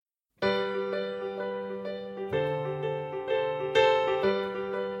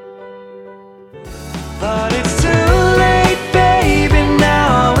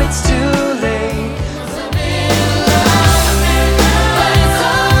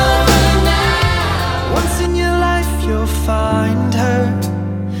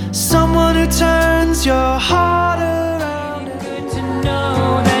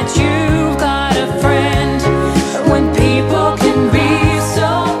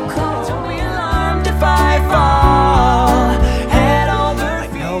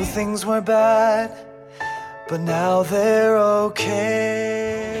were bad, but now they're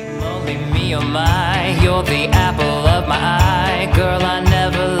okay. Only me, oh my, you're the apple of my eye. Girl, I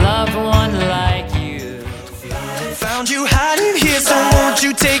never loved one like you. Found you hiding here, so won't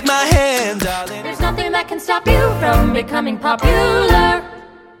you take my hand, darling? There's nothing that can stop you from becoming popular.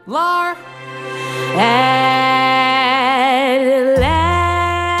 Lar. At last.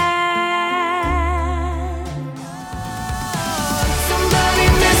 Somebody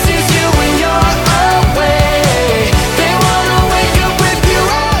misses you when you're away. They wanna wake up with you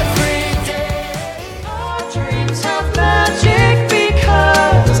every day. Our dreams have magic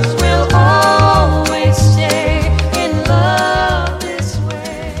because we'll always stay in love this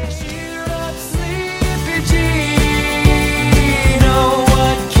way. Cheer up, sleepy Jean. Oh,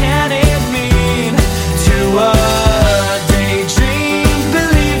 what can it mean to a daydream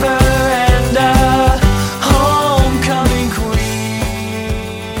believer and a homecoming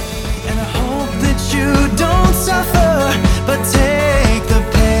queen? And I hope that you don't suffer, but take the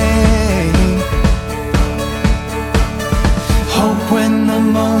pain. Hope when the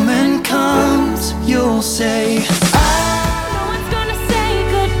moment comes, you'll say, No one's gonna say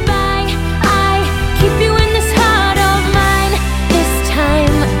goodbye. I keep you in this heart of mine. This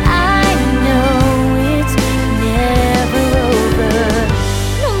time I know it's never over.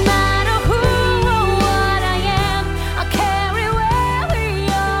 No matter who or what I am, I'll carry where we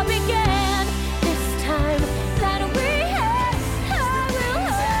all began. This time that we had, I will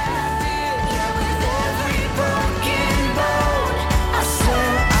hold you with every broken bone. I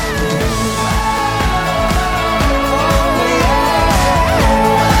swear I will.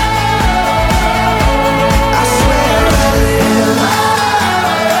 I swear I will.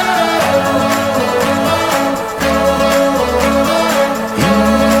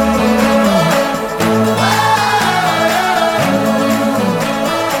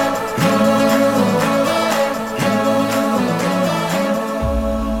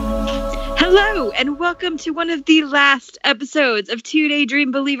 Hello, and welcome to one of the last episodes of 2 Day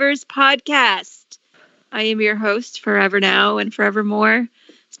Dream Believers podcast. I am your host, forever now and forevermore,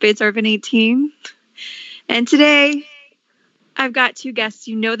 Spades Arvin 18. And today, I've got two guests.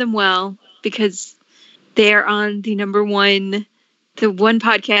 You know them well because they are on the one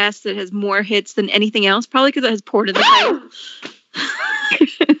podcast that has more hits than anything else, probably because it has porn in the title.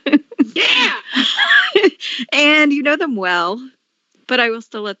 Yeah! And you know them well, but I will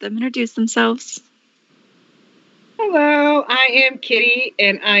still let them introduce themselves. Hello, I am Kitty,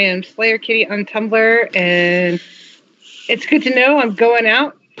 and I am Slayer Kitty on Tumblr, and it's good to know I'm going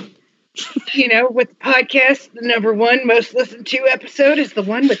out, with the podcast. The number one most listened to episode is the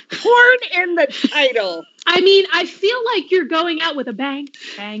one with porn in the title. I mean, I feel like you're going out with a bang,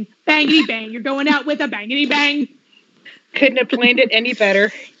 bang, bangity bang. You're going out with a bangity bang. Couldn't have planned it any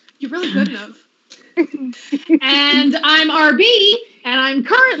better. You really couldn't have. And I'm RB, and I'm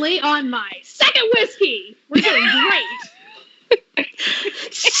currently on my second whiskey. We're doing great.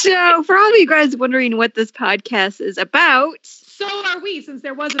 So, for all of you guys wondering what this podcast is about, So are we, since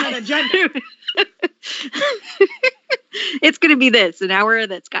there wasn't an agenda. it's going to be this, an hour of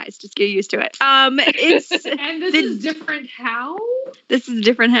this, guys. Just get used to it. It's And this is different how? This is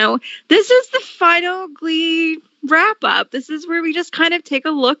different how. This is the final Glee wrap up. This is where we just kind of take a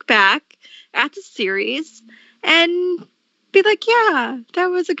look back at the series and be like, yeah, that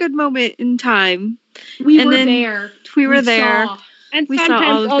was a good moment in time. We And were then there. We were there. saw. And We saw all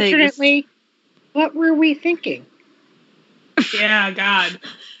sometimes, the things. alternately, what were we thinking? Yeah, God.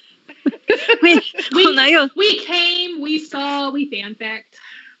 We came, we saw, we fanficked.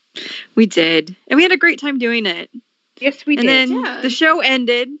 we did. And we had a great time doing it. Yes, we And did. then Yeah. the show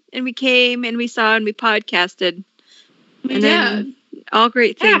ended, and we came, and we saw, and we podcasted. We And did. then all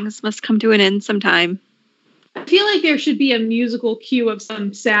great things must come to an end sometime. I feel like there should be a musical cue of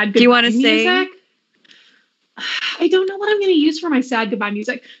some sad goodbye Do you wanna music. sing? I don't know what I'm going to use for my sad goodbye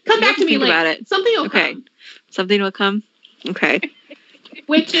music. Come You back have to to me think later. about it. Something will Okay. come. Something will come. Okay.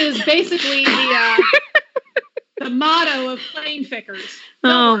 Which is basically the motto of plane fickers. Oh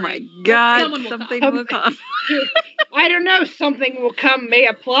Don't my worry. God. Someone will Something come. will come. I don't know. Something will come, may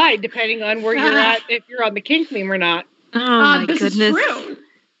apply, depending on where you're at, if you're on the kink meme or not. Oh my this goodness. is true.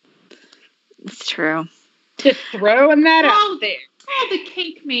 It's true. Just throwing that Oh, out there. Oh, the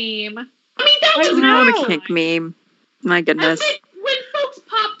kink meme. I mean, that I was Oh, know. the really kink meme. My And goodness. when folks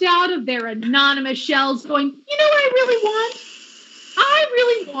popped out of their anonymous shells going, you know what I really want? I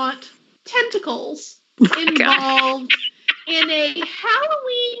really want tentacles involved in a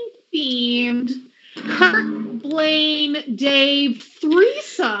Halloween-themed Kurt, Blaine, Dave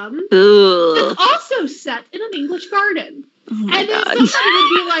threesome Ugh. that's also set in an English garden. Oh my And then God. somebody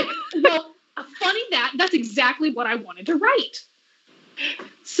would be like, well, funny that's exactly what I wanted to write.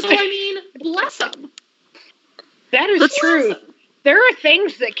 So, I mean, bless them. That is true. There are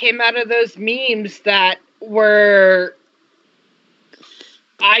things that came out of those memes that were,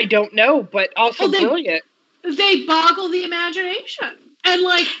 I don't know, but also brilliant. They boggle the imagination. And,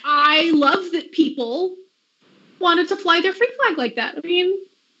 like, I love that people wanted to fly their freak flag like that. I mean,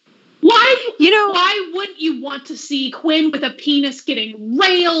 why wouldn't you want to see Quinn with a penis getting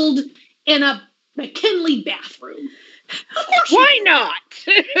railed in a McKinley bathroom? Of course Why not?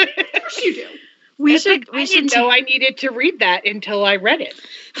 Of course you do. We I should didn't know I needed to read that until I read it.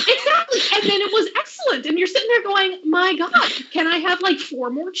 Exactly. And then it was excellent. And you're sitting there going, my God, can I have like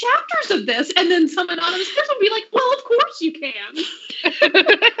 4 more chapters of this? And then some anonymous person would be like, well, of course you can.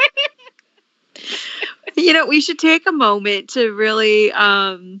 we should take a moment to really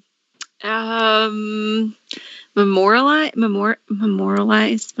memorialize.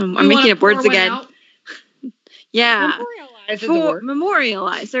 I'm making up words again. Yeah.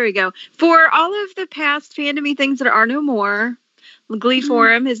 Memorialize. There we go. For all of the past fandomy things that are no more. Glee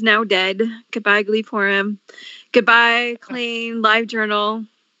Forum is now dead. Goodbye, Glee Forum. Goodbye, Clean Live Journal.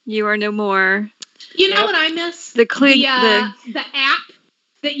 You are no more. You know what I miss? The app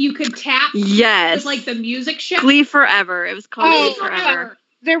that you could tap. Yes. With like the music show. Glee Forever. It was called Glee Forever.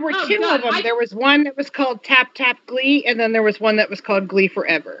 There were 2 of them. There was one that was called Tap Tap Glee, and then there was one that was called Glee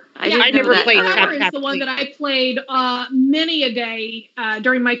Forever. I never played Glee Tap Forever Tap is the one Glee. that I played many a day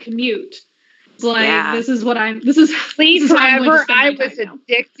during my commute. It's like this is Glee Forever. I was was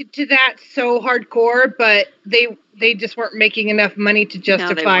addicted to that so hardcore, but they just weren't making enough money to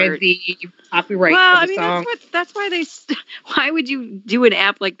justify the copyright for the song. That's why why would you do an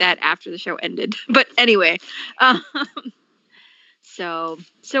app like that after the show ended? But anyway, so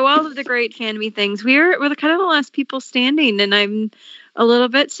all of the great fandomy things, we're kind of the last people standing, and I'm a little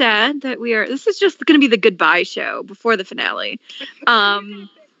bit sad that this is just going to be the goodbye show before the finale.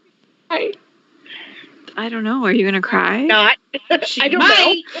 I don't know. Are you going to cry? Not. I don't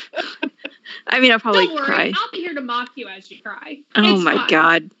know. I mean, I'll probably Don't worry. cry. I'll be here to mock you as you cry. Oh It's my fine.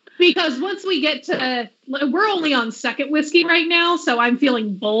 God. Because once we get to, we're only on second whiskey right now, so I'm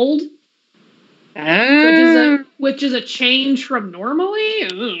feeling bold, which is a change from normally. I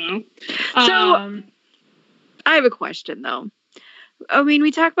don't know. So I have a question though. I mean,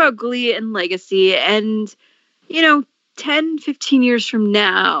 we talk about Glee and legacy, and 10, 15 years from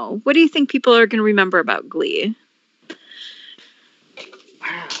now, what do you think people are going to remember about Glee?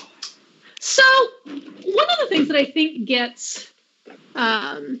 Wow. So one of the things that I think gets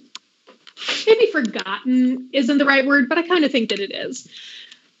maybe forgotten isn't the right word, but I kind of think that it is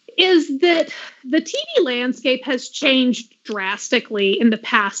that the TV landscape has changed drastically in the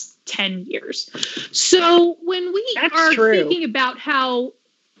past 10 years. So when we thinking about how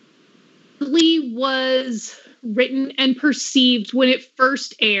Glee was written and perceived when it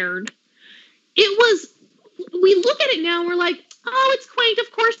first aired, we look at it now and we're like, oh, it's quaint.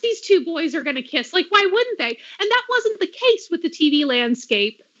 Of course these 2 boys are going to kiss. Like, why wouldn't they? And that wasn't the case with the TV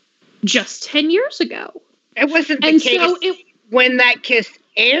landscape just 10 year ago. It wasn't the case when that kiss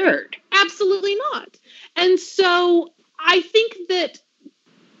aired. Absolutely not. And so I think that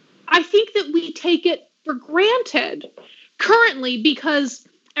we take it for granted currently because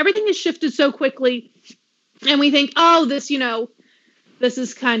everything has shifted so quickly, and we think, oh, this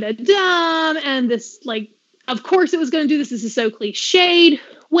is kind of dumb, and this, like, of course it was going to do this. This is so cliched.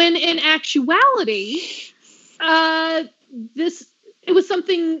 When in actuality, it was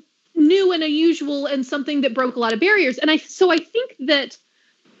something new and unusual and something that broke a lot of barriers. And I think that,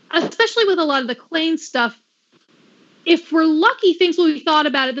 especially with a lot of the Klain stuff, if we're lucky, things will be thought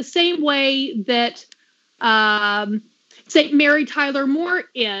about it the same way that, say, Mary Tyler Moore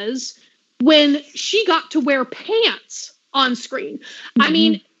is when she got to wear pants on screen. Mm-hmm. I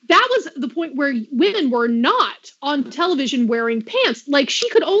mean, that was the point where women were not on television wearing pants. Like, she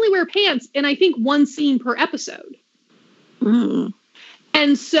could only wear pants in, I think, 1 scene per episode. Mm.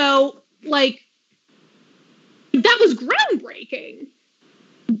 And so, like, that was groundbreaking.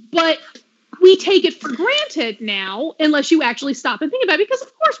 But we take it for granted now, unless you actually stop and think about it, because,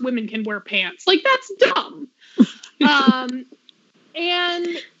 of course, women can wear pants. Like, that's dumb. And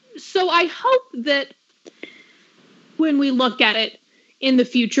so I hope that when we look at it in the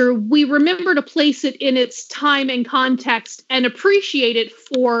future, we remember to place it in its time and context and appreciate it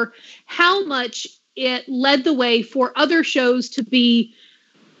for how much it led the way for other shows to be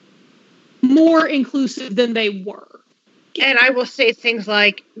more inclusive than they were. And I will say things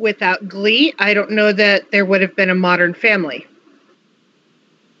like, without Glee, I don't know that there would have been a Modern Family.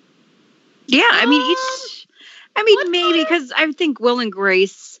 Yeah, I mean, I mean, What? maybe because I think Will and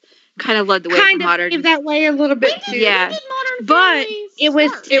Grace kind of led the way for Kind of modern. gave that way a little bit too. Yeah. When did Modern But Family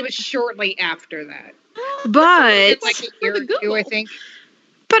start? It was shortly after that. But It's like a year For the or two, I Google. think.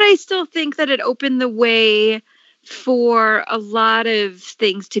 But I still think that it opened the way for a lot of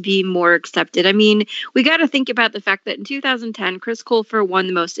things to be more accepted. I mean, we got to think about the fact that in 2010, Chris Colfer won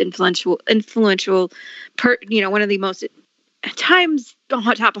the most influential, one of the most at times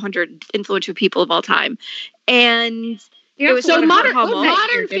top 100 influential people of all time, and Yeah, it was So Kurt Modern Hummel.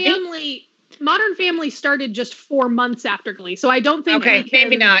 Modern Family started just 4 months after Glee, so I don't think Okay, we can-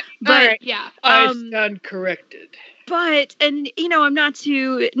 maybe not. But- All right. Yeah, I stand corrected. But I'm not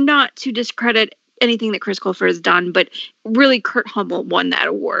to discredit anything that Chris Colfer has done, but really Kurt Hummel won that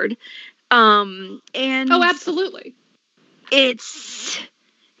award. And oh, absolutely. it's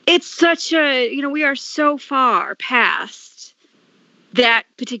such a, we are so far past that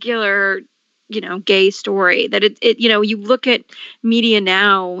particular, gay story that it you look at media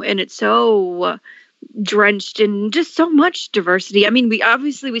now and it's so drenched in just so much diversity. I mean, we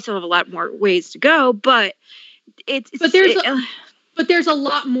still have a lot more ways to go, but But there's a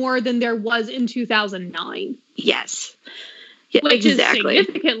lot more than there was in 2009, yes. Yeah, which exactly. is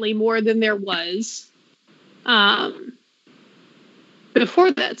significantly more than there was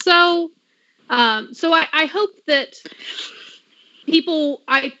before that. So I hope that people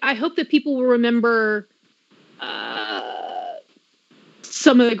will remember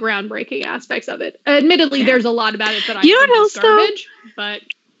some of the groundbreaking aspects of it. Admittedly, there's a lot about it that I You know think what is else, though? garbage, but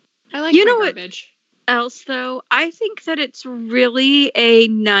I like You know my what? garbage. Else though, I think that it's really a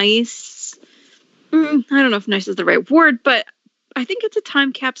nice, I don't know if nice is the right word, but I think it's a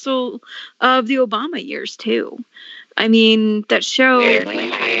time capsule of the Obama years too. I mean, that show. Weirdly,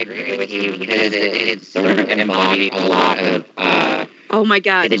 I agree with you because it's sort of embodied a lot of Oh my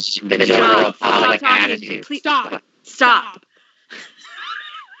God. the general Stop public talking. attitude. Please Stop.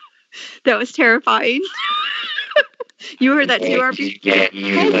 That was terrifying. You heard that too, RP?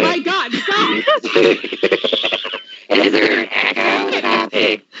 Oh my God, stop. Is there an echo?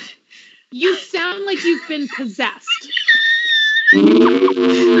 Nothing. You sound like you've been possessed.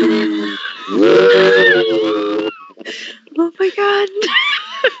 Oh my God.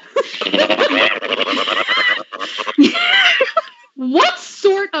 What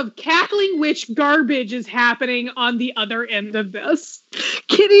sort of cackling witch garbage is happening on the other end of this?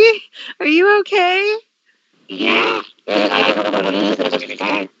 Kitty, are you okay? Yeah. I don't know what it is. It's just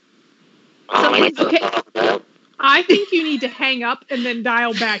fine. Okay. I think you need to hang up and then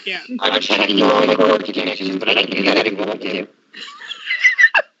dial back in. I'm checking your notifications, but I don't think I want to.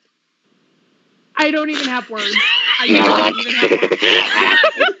 I don't even have words. I don't even have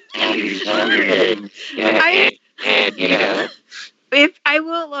words. If I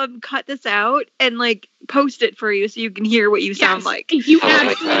will cut this out and post it for you so you can hear what you sound Yes, like. you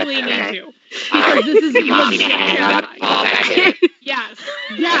absolutely need to. Because this is legit terrifying. Yes,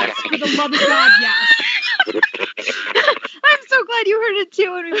 for the love of God, yes. I'm so glad you heard it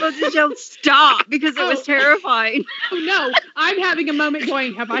too, and we both just yelled stop because it was terrifying. Oh no, I'm having a moment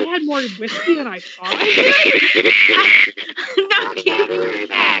going, have I had more whiskey than I thought? No,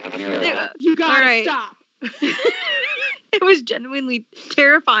 You gotta All right. stop. it was genuinely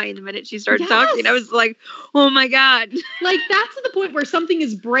terrifying the minute she started talking. I was like, oh my God. That's to the point where something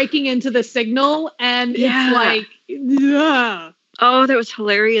is breaking into the signal and it's like, ugh. Oh, that was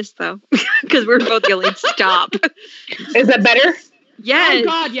hilarious though. Because we were both yelling stop. Is that better? Yes. Oh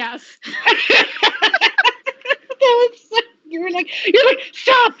God, yes. You're like,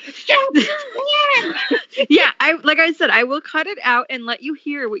 stop. Yeah, like I said, I will cut it out and let you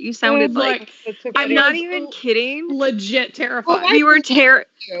hear what you sounded like. I'm not even kidding. Legit terrifying. We were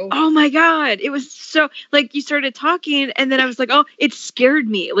Oh my God. It was so you started talking and then I was like, oh, it scared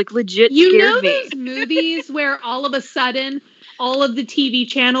me. Legit scared me. Those movies where all of a sudden all of the TV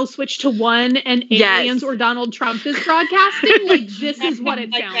channels switch to one and aliens or Donald Trump is broadcasting? This is what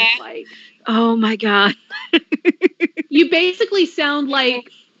it sounds like. Oh my God. You basically sound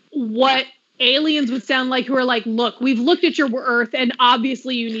like what aliens would sound like who are like, look, we've looked at your Earth and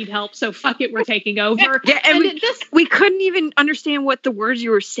obviously you need help, so fuck it, we're taking over. Yeah, and we couldn't even understand what the words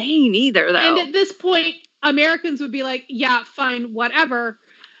you were saying either, though. And at this point, Americans would be like, yeah, fine, whatever.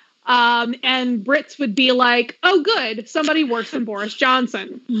 And Brits would be like, oh, good, somebody worse than Boris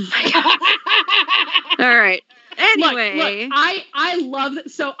Johnson. All right. Anyway. Look, I love that.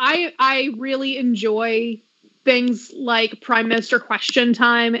 So I really enjoy things like Prime Minister Question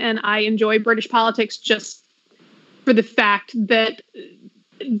Time, and I enjoy British politics just for the fact that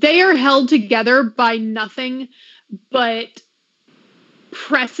they are held together by nothing but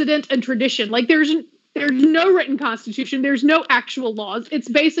precedent and tradition. There's There's no written constitution. There's no actual laws. It's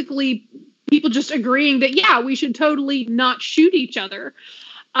basically people just agreeing that, yeah, we should totally not shoot each other.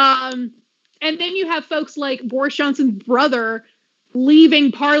 And then you have folks like Boris Johnson's brother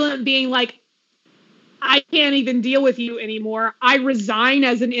leaving Parliament being like, I can't even deal with you anymore. I resign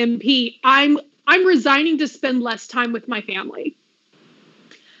as an MP. I'm resigning to spend less time with my family.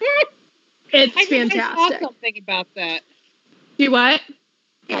 It's I think fantastic. I saw something about that. Do what?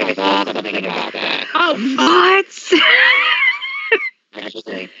 I saw something about that. Oh, What? I was just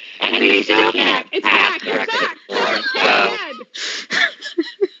saying, and we still can't it's pass back. It's back. Directive 4, It's so,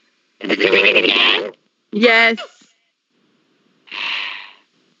 dead. is it doing it again? Yes.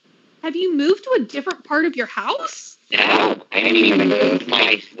 Have you moved to a different part of your house? No, I didn't even move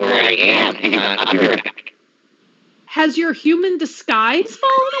where I am. Hang on, I'll be right back. Has your human disguise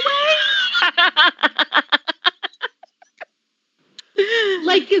fallen away?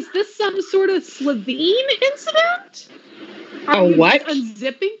 Like, is this some sort of Slovene incident? Are Oh, you what? just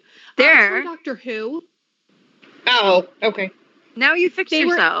unzipping? There. From Doctor Who. Oh, okay. Now you fixed They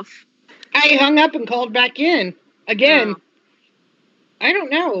were- yourself. I hung up and called back in again. Oh. I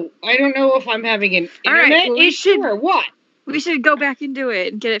don't know. I don't know if I'm having an All right, internet well, we issue should- or what. We should go back and do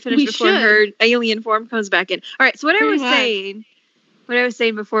it and get it finished We before should. her alien form comes back in. All right. So what I Pretty was much.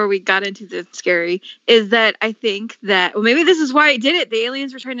 saying before we got into the scary is that I think that, well, maybe this is why it did it. The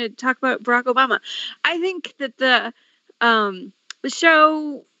aliens were trying to talk about Barack Obama. I think that the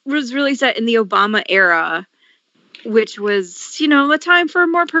show was really set in the Obama era, which was, you know, a time for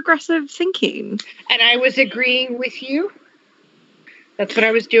more progressive thinking. And I was agreeing with you. That's what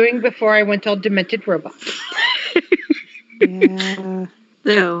I was doing before I went all demented robot. Yeah.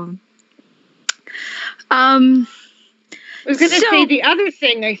 So, I was going to So- say the other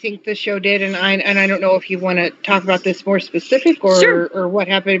thing I think the show did, and I don't know if you want to talk about this more specific or Sure. or what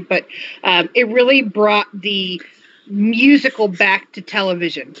happened, but it really brought the musical back to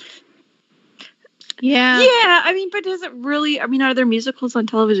television. Yeah. yeah, I mean, but does it really? I mean, are there musicals on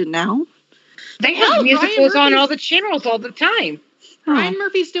television now? They Hell, have musicals Ryan on all Murphy's- the channels all the time. Ryan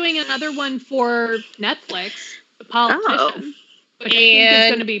Murphy's doing another one for Netflix, The Politician, which I think is And-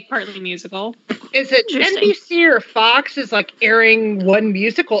 going to be partly musical. Is it Interesting. NBC or Fox is like airing one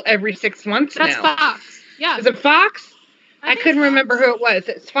musical every 6 months That's now? Fox. Yeah. Is it Fox? I think couldn't Fox. remember who it was.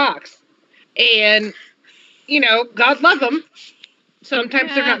 It's Fox. And, you know, God love them. Sometimes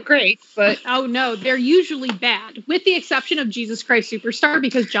they're Yeah. not great, but Oh no, they're usually bad, with the exception of Jesus Christ Superstar,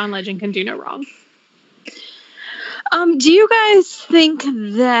 because John Legend can do no wrong. Do you guys think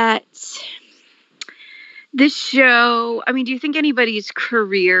that this show, I mean, do you think anybody's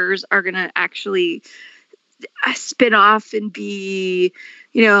careers are going to actually spin off and be,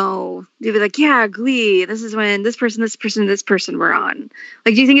 you know, they'll be like, yeah, Glee, this is when this person were on.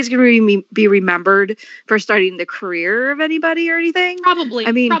 Like, do you think it's going to be remembered for starting the career of anybody or anything? Probably.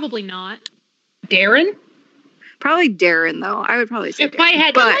 I mean- probably not. Darren? Probably Darren, though. I would probably say If I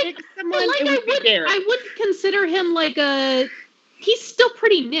had to But- pick someone, But like, it would be Darren. I wouldn't consider him like a. He's still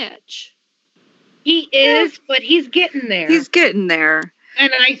pretty niche. He is, but he's getting there. he's getting there.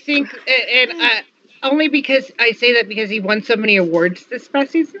 And I think, only because I say that because he won so many awards this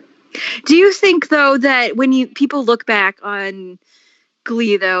past season. Do you think though that when people look back on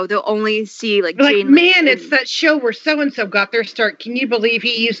Glee, though, they'll only see like Like, Jane man, Lynch it's that show where so and so got their start. Can you believe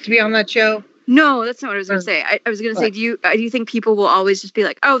he used to be on that show? No, that's not what I was going to say. I was going to say, What? do you think people will always just be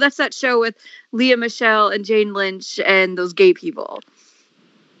like, oh, that's that show with Leah Michelle and Jane Lynch and those gay people,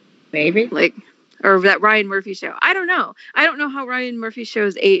 Maybe. like, or that Ryan Murphy show? I don't know. I don't know how Ryan Murphy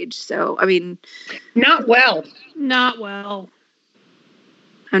shows age. So, I mean, Not well. Not well.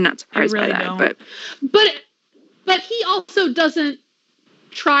 I'm not surprised really by that. don't. But he also doesn't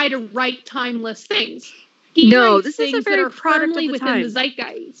try to write timeless things. He No, writes this is a things very that are product of firmly the within time. the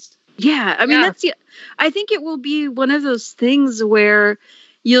zeitgeist. Yeah, I mean Yeah. I think it will be one of those things where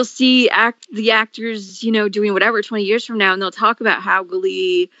you'll see the actors, you know, doing whatever 20 years from now, and they'll talk about how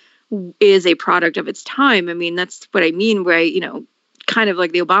Glee is a product of its time. I mean, that's what I mean by, you know, kind of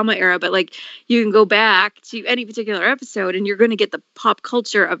like the Obama era, but like you can go back to any particular episode and you're going to get the pop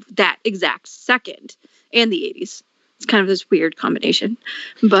culture of that exact second, and the 80s. It's kind of this weird combination,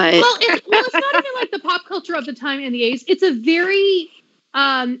 but Well, it's not even like the pop culture of the time in the 80s. It's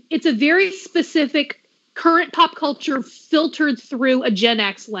a very specific current pop culture filtered through a Gen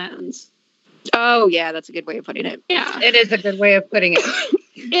X lens. oh yeah, that's a good way of putting it. Yeah. It is a good way of putting it.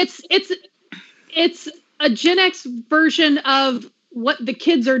 It's a Gen X version of what the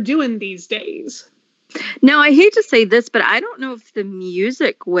kids are doing these days. Now, I hate to say this, but I don't know if the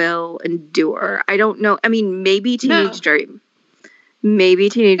music will endure. I don't know. I mean, maybe Teenage No. Dream. maybe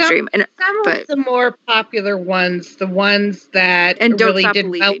Teenage Some- Dream, and Some but of the more popular ones, the ones that And Don't really Stop did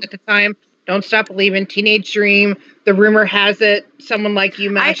well Believing. at the time, Don't Stop Believing, Teenage Dream, The Rumor Has It, Someone Like You,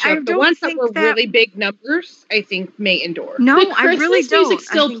 Mash I Up. The don't ones that think were that- really big numbers, I think, may endure. no, The I Christmas really don't. music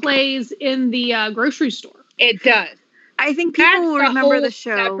still I think, plays in the grocery store. It does. I think people That's will a remember whole the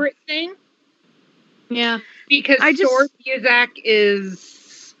show. separate thing Yeah. because I just- store music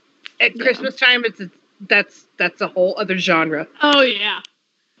is at Yeah. Christmas time. That's a whole other genre. Oh yeah.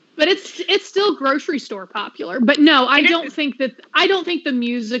 But it's still grocery store popular. But no, I It don't is. think the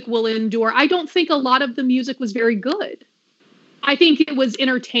music will endure. I don't think a lot of the music was very good. I think it was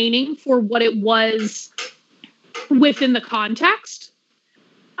entertaining for what it was within the context.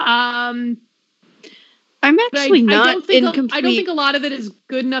 I'm But actually not I don't think in complete. I don't think a lot of it is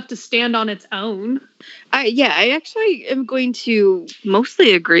good enough to stand on its own. I actually am going to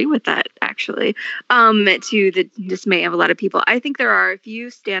mostly agree with that, actually, to the dismay of a lot of people. I think there are a few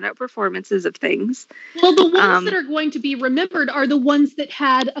standout performances of things. Well, the ones Um, that are going to be remembered are the ones that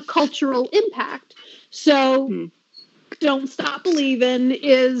had a cultural impact. So, Hmm. Don't Stop Believin'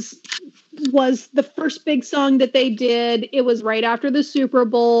 was the first big song that they did. It was right after the Super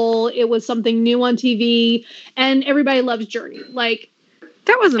Bowl. It was something new on TV, and everybody loves Journey. Like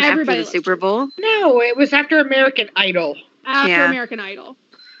That wasn't Everybody after the loves Super Bowl. No, it was after American Idol. after Yeah. American Idol,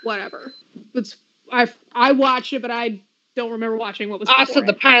 whatever. It's I watched it, but I don't remember watching what was Also, before the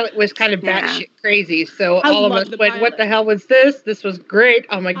it. pilot was kind of Yeah. batshit crazy. So I all of love us the went, "What pilot. the hell was this? This was great!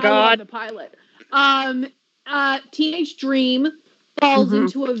 Oh my I love god!" the pilot. Teenage Dream falls Mhm.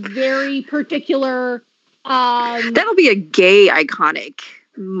 into a very particular. That'll be a gay iconic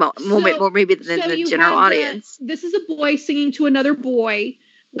moment, more maybe than so the you general had audience. This is a boy singing to another boy,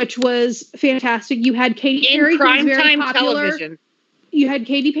 which was fantastic. You had Katy Perry, In who was very primetime popular. television. You had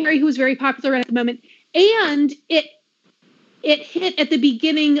Katy Perry, who was very popular at the moment, and it hit at the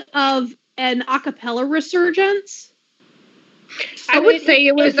beginning of an a cappella resurgence. I So would say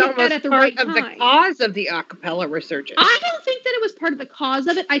it was hit that almost at the part right of the time. cause of the acapella resurgence. I don't think that it was part of the cause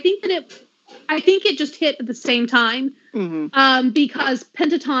of it. I think it just hit at the same time because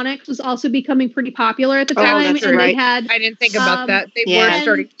Pentatonix was also becoming pretty popular at the Oh, time, that's and right. they had I didn't think about that. They yeah. were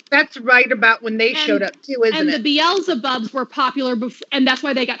starting. That's right about when they and- showed up too, isn't and it? the Beelzebubs were popular, and that's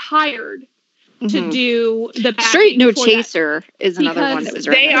why they got hired to Mhm. do the backing Straight No for that. Chaser is another one that was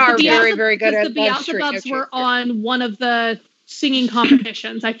right. They after are The that. very, Beelzebub- very good because at the that. Straight No Beelzebubs were Chaser. on one of the singing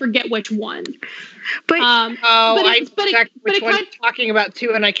competitions. I forget which one. But Oh, but I it- but it- exactly but which it one kind- you're talking about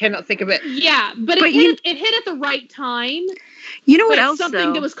too, and I cannot think of it. Yeah, but But it hit at the right time. you know what But else, something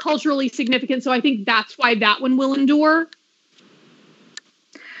though? that was culturally significant. So I think that's why that one will endure.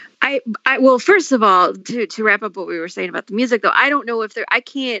 I well, first of all, to wrap up what we were saying about the music, though, I don't know if I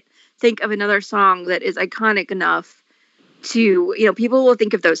can't think of another song that is iconic enough to, people will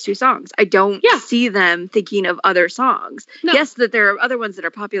think of those two songs. I don't Yeah. see them thinking of other songs. No. Yes, that there are other ones that are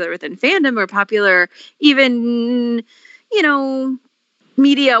popular within fandom or popular even,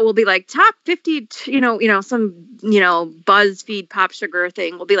 media will be like top 50, some, BuzzFeed Pop Sugar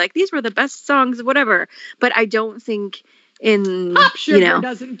thing will be like, these were the best songs, whatever. But I don't think in, Pop Sugar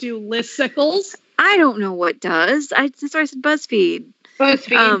doesn't do listicles. I don't know what does. That's why I said BuzzFeed.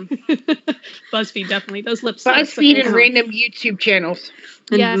 BuzzFeed, BuzzFeed definitely does lip sync. BuzzFeed, and random YouTube channels.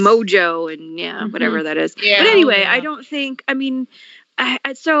 And Yes. Mojo and whatever that is. Yeah. But anyway, Yeah. I don't think. I mean,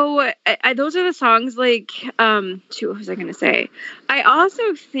 those are the songs. Like, what was I going to say? I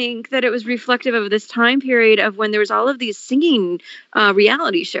also think that it was reflective of this time period of when there was all of these singing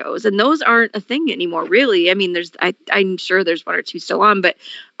reality shows, and those aren't a thing anymore, really. I mean, I'm sure there's one or two still on, but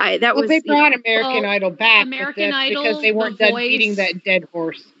Well, they brought American Well, Idol back American with this Idol, because they weren't The done Voice. beating that dead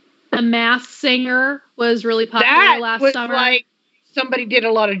horse. The Masked Singer was really popular That last was summer. like somebody did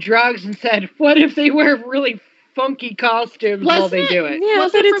a lot of drugs and said, "What if they wear really funky costumes while Wasn't they it? do it?" Yeah,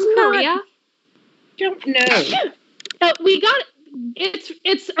 was but it it's from not- Korea? Don't know. We got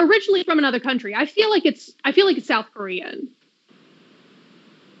it's originally from another country. I feel like it's South Korean.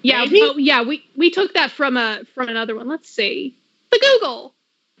 Yeah, Maybe? oh, yeah. We took that from another one. Let's see. The Google.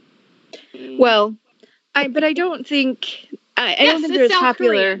 Well, but I don't think I Yes, don't think it's they're as South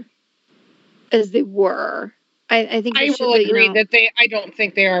popular Korean. as they were. I think I they should will be, agree that I don't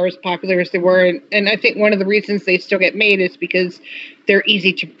think they are as popular as they were, and I think one of the reasons they still get made is because they're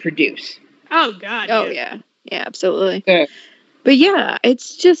easy to produce. Oh God. Oh yeah, absolutely. So, But yeah,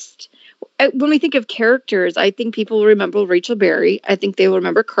 it's just when we think of characters, I think people will remember Rachel Berry. I think they will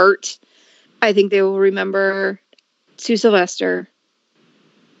remember Kurt. I think they will remember Sue Sylvester.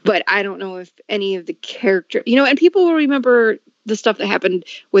 But I don't know if any of the character, and people will remember the stuff that happened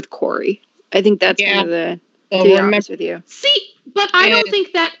with Corey. I think that's Yeah. one of the. they'll To be remember honest with you, See, But I don't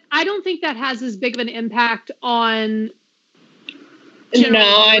And- think that has as big of an impact on general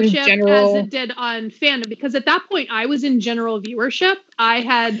viewership Non-general. as it did on fandom, because at that point I was in general viewership. I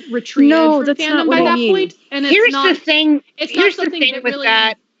had retreated from that's not fandom what by I that mean. point, and it's Here's not. the thing. It's not Here's the something thing that with really.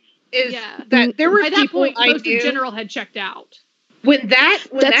 that is Yeah. that there were By that people point, I most knew of general had checked out. when that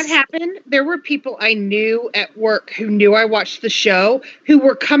That's- happened. There were people I knew at work who knew I watched the show who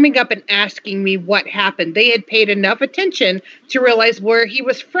were coming up and asking me what happened. They had paid enough attention to realize where he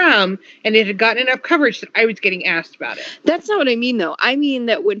was from, and it had gotten enough coverage that I was getting asked about it. That's not what I mean, though. I mean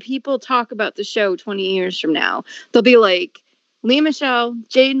that when people talk about the show 20 years from now, they'll be like, Lea Michele,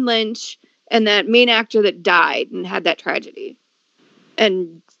 Jane Lynch, and that main actor that died and had that tragedy.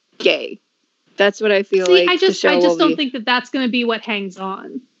 And gay. That's what I feel See, like I the just show will don't be. think that that's going to be what hangs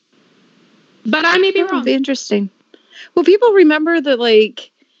on. But I may be It'll wrong. be interesting. Well, people remember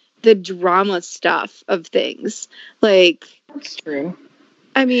the drama stuff of things. Like, That's true.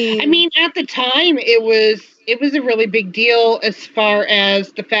 I mean, At the time, it was a really big deal as far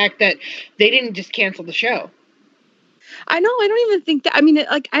as the fact that they didn't just cancel the show. I know. I don't even think that. I mean,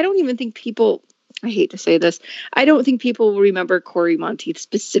 I don't even think people. I hate to say this. I don't think people will remember Corey Monteith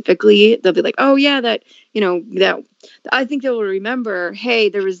specifically. They'll be like, "Oh yeah, that that." I think they will remember. Hey,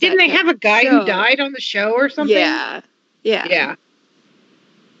 there was. Didn't that they have a guy show. who died on the show or something? Yeah. Yeah.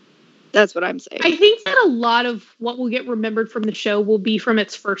 That's what I'm saying. I think that a lot of what will get remembered from the show will be from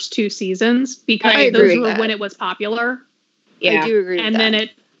its first two seasons, because I agree those with were that. when it was popular. Yeah. I do agree. And with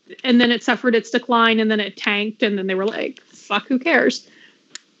then that. it suffered its decline, and then it tanked, and then they were like, "Fuck, who cares?"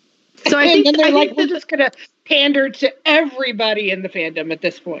 So I And think then they're I like, think we're that just gonna pander to everybody in the fandom at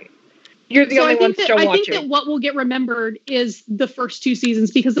this point. You're the so only I one think still that watching. what will get remembered is the first two seasons,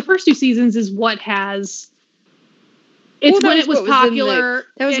 because the first two seasons is what has. It's Well, that when was it was what was in the- popular.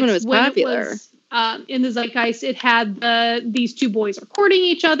 that was when it It's was popular. was, in the zeitgeist, it had these two boys are courting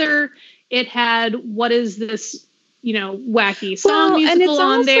each other. It had what is this, wacky song Well, and musical it's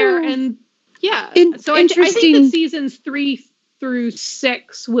on there, also and yeah. So I think interesting- that seasons 3 through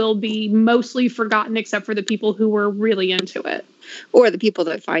 6 will be mostly forgotten, except for the people who were really into it. or the people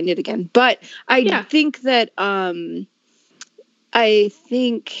that find it again. But I Yeah. think that oh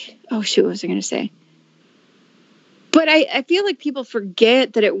shoot, what was I going to say? But I feel like people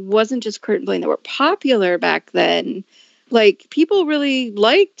forget that it wasn't just Kurt and Blaine that were popular back then. Like, people really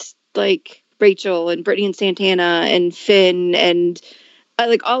liked like Rachel and Brittany and Santana and Finn and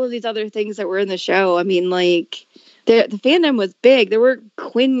like all of these other things that were in the show. I mean, like the fandom was big. There were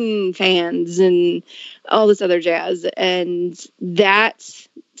Quinn fans and all this other jazz, and that's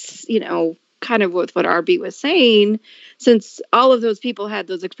kind of with what RB was saying. Since all of those people had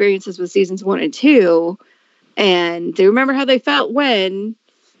those experiences with seasons 1 and 2, and they remember how they felt when,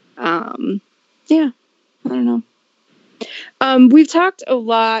 I don't know. We've talked a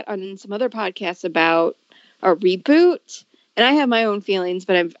lot on some other podcasts about a reboot. And I have my own feelings,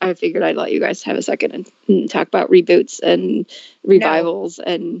 but I figured I'd let you guys have a second and talk about reboots and revivals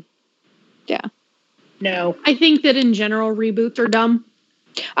and No. I think that in general, reboots are dumb.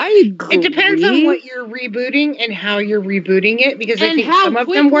 I agree. It depends on what you're rebooting and how you're rebooting it, because I And think how some of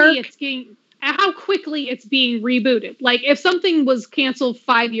them quickly work. how quickly it's being rebooted. Like, if something was canceled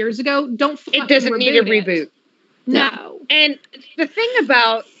 5 years ago, don't fucking It doesn't need a reboot reboot. it. No. And the thing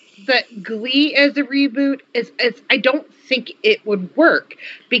about the Glee as a reboot is I don't think it would work,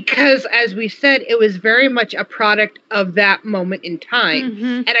 because, as we said, it was very much a product of that moment in time.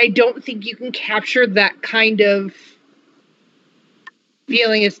 Mhm. And I don't think you can capture that kind of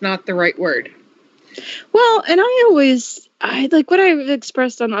feeling, is not the right word. Well, and I like what I've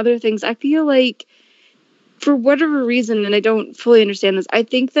expressed on other things. I feel like for whatever reason, and I don't fully understand this, I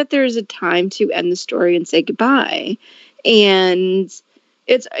think that there's a time to end the story and say goodbye. And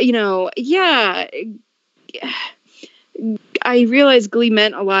it's, I realize Glee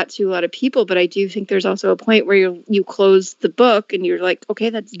meant a lot to a lot of people, but I do think there's also a point where you close the book and you're like, okay,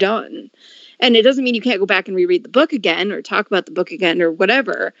 that's done. And it doesn't mean you can't go back and reread the book again or talk about the book again or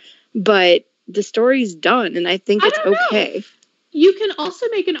whatever, but the story's done, and I think it's okay. You can also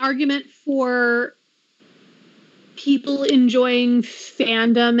make an argument for people enjoying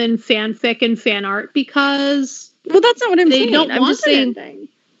fandom and fanfic and fan art, because Well, that's not what I'm they saying. don't I'm want just saying. anything.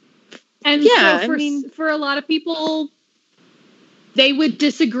 And Yeah, so for a lot of people, they would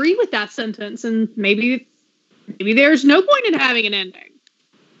disagree with that sentence, and maybe there's no point in having an ending.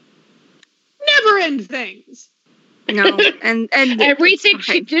 Never end things. No, and Everything it's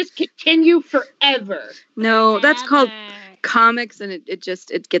fine. should just continue forever. No, that's called Never. comics, and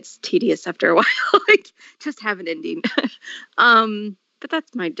it gets tedious after a while. Like, just have an ending. but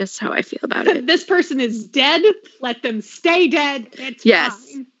that's just how I feel about it. This person is dead. Let them stay dead. It's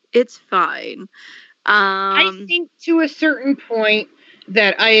Yes. fine. It's fine. I think to a certain point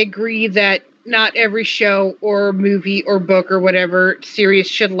that I agree that not every show or movie or book or whatever series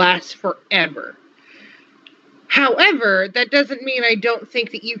should last forever. However, that doesn't mean I don't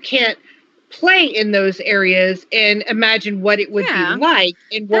think that you can't play in those areas and imagine what it would Yeah. be like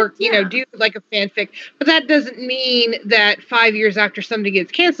and work, Yeah. do like a fanfic. But that doesn't mean that 5 years after something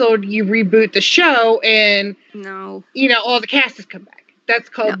gets canceled, you reboot the show and, no. all the cast has come back. That's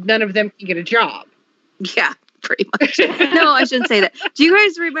called none of them can get a job. Yeah, pretty much. No, I shouldn't say that. Do you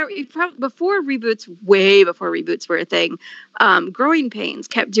guys remember way before reboots were a thing, Growing Pains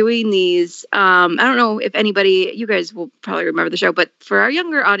kept doing these, I don't know if you guys will probably remember the show, but for our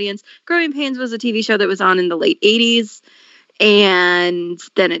younger audience, Growing Pains was a TV show that was on in the late 80s, and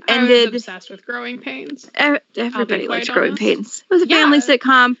then it I ended. was obsessed with Growing Pains. Everybody likes quite Growing honest. Pains. It was a Yeah. family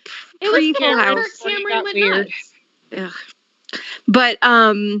sitcom, It was pre-Full before House. Cameron Got went weird. nuts. Ugh.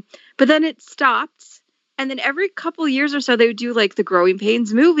 But then it stopped, and then every couple years or so they would do like the Growing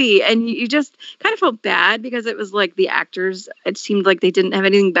Pains movie, and you just kind of felt bad because it was like the actors, it seemed like they didn't have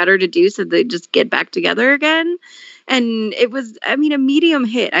anything better to do, so they just get back together again. And it was, a medium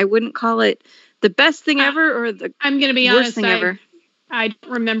hit. I wouldn't call it the best thing ever or the I'm going to be worst honest. thing ever. I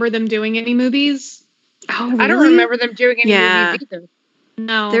don't remember them doing any movies. Oh, I don't really? remember them doing any Yeah. movies either.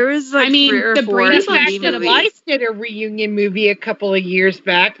 No. There was like I mean, 3 or the 4 Brady In fact, Bunch TV did a the movies. Life did a reunion movie a couple of years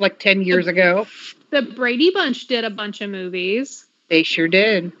back, like 10 years ago. The Brady Bunch did a bunch of movies, They sure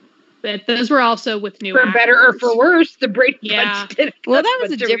did. but those were also with new For actors. better or for worse, the Brady Yeah. Bunch did a Well, that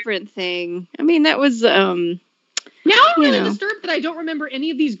was a bunch of- different thing. That was Now I'm really you know. disturbed that I don't remember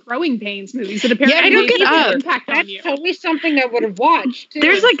any of these Growing Pains movies that apparently Yeah, made look it an up. impact on That's you. totally something I would have watched. Too.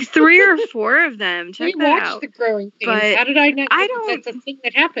 there's like 3 or 4 of them. Check we that watched out. the Growing Pains. But How did I not? I know don't- That's a thing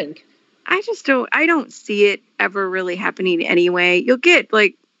that happened. I don't see it ever really happening anyway. You'll get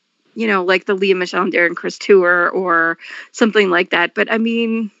like the Leah Michelle and Darren Criss tour or something like that. But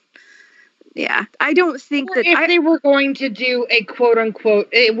yeah, I don't think Or that if they were going to do a quote unquote,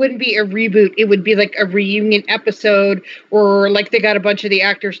 it wouldn't be a reboot. It would be like a reunion episode, or like they got a bunch of the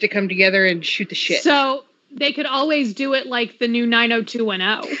actors to come together and shoot the shit. So they could always do it like the new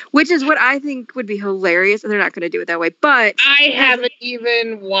 90210. which is what I think would be hilarious, and they're not going to do it that way. But I haven't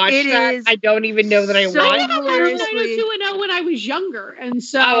even watched It that. is I don't even know that I so I watched. never watched hilariously- 90210 when I was younger, and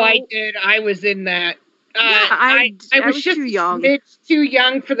so Oh, I did. I was in that. I was was just too young. too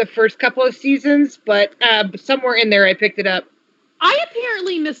young for the first couple of seasons, but somewhere in there I picked it up. I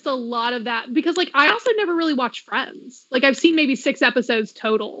apparently missed a lot of that because, like, I also never really watched Friends. Like, I've seen maybe 6 episodes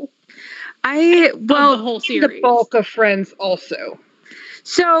total of the whole The series. bulk of Friends also.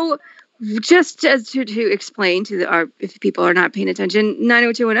 So, just as to explain to our if people are not paying attention,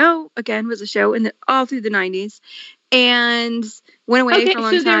 90210 again was a show all through the 90s, and went away Okay, for a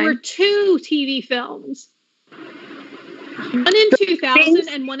long so there time. were 2 TV films. One in 2000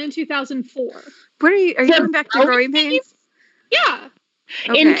 and one in 2004. What are you going back to Growing Growing Pains? Yeah,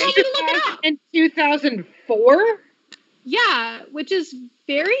 Okay. In You can look it up. 2004, yeah, which is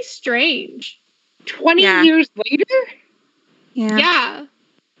very strange. 20 Yeah. years later. Yeah. Yeah.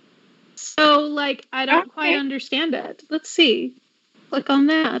 So, like, I don't quite Okay. understand it. Let's see. Click on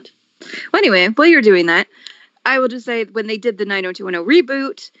that. Well, anyway, while you're doing that, I will just say when they did the 90210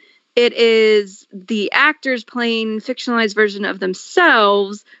 reboot, it is the actors playing fictionalized version of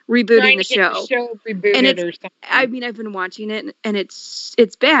themselves rebooting Trying the to get show. the show rebooted And it's- or something. I've been watching it, and it's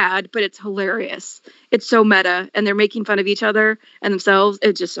bad, but it's hilarious. It's so meta, and they're making fun of each other and themselves.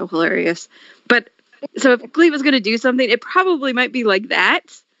 It's just so hilarious. But so if Glee was going to do something, it probably might be like that.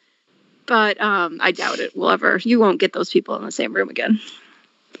 But I doubt it will ever. You won't get those people in the same room again.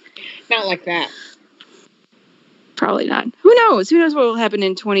 Not like that. Probably not. Who knows? Who knows what will happen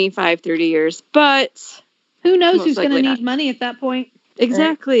in 25, 30 years? But Who knows Most who's going to likely need not. money at that point?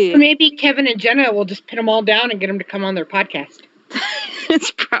 exactly. Or maybe Kevin and Jenna will just pin them all down and get them to come on their podcast.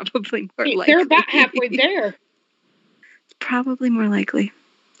 It's probably more likely. They're about halfway there. It's probably more likely.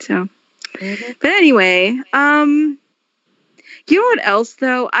 So, Mhm. but anyway, you know what else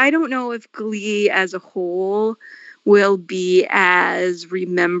though? I don't know if Glee as a whole will be as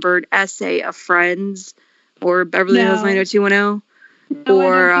remembered as say a Friends or Beverly No. Hills 90210 No,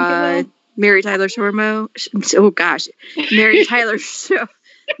 or I don't think it will. Mary Tyler Oh gosh, Mary Tyler show.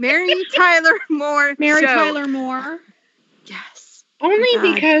 Mary Tyler Moore. Mary show. Tyler Moore. Yes. Only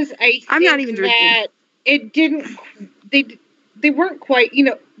God. because I'm not think even drinking. that it didn't. They weren't quite.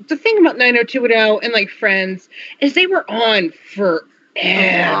 The thing about 90210 and like Friends is they were on for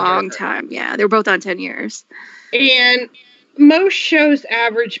A long time. Yeah, they were both on 10 years. and most shows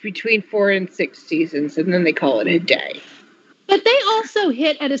average between 4 and 6 seasons, and then they call it a day. But they also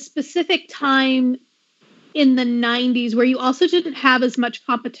hit at a specific time in the 90s where you also didn't have as much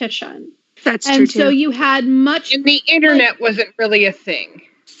competition. That's true, And too. so you had much... And the internet wasn't really a thing.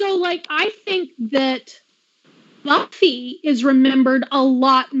 So, like, I think that Buffy is remembered a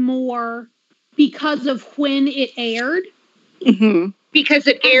lot more because of when it aired. Mhm. Because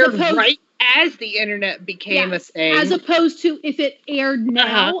it As aired opposed- right as the internet became Yes, a thing. as opposed to if it aired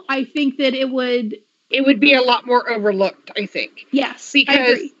now, I think that it would... It would be a lot more overlooked, I think. Yes, I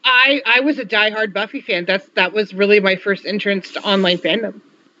Because agree. I was a diehard Buffy fan. That was really my first entrance to online fandom.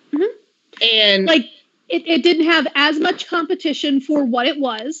 Mhm. And Like, it didn't have as much competition for what it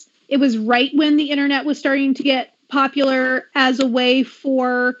was. It was right when the internet was starting to get popular as a way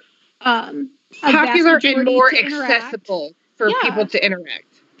for a vast popular and majority more to interact. accessible for Yeah. people to interact.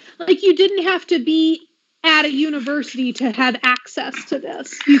 Like, you didn't have to be at a university to have access to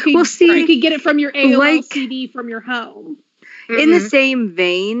this. You could, Well, see, you could get it from your AOL like- CD from your home. In the same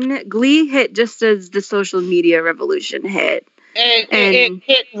vein, Glee hit just as the social media revolution hit. And And- it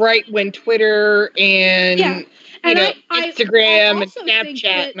hit right when Twitter and Yeah. And Instagram and also think Snapchat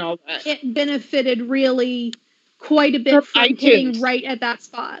that and all that. it benefited really quite a bit From from iTunes. hitting right at that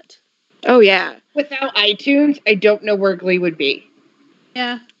spot. Oh, yeah. Without iTunes, I don't know where Glee would be.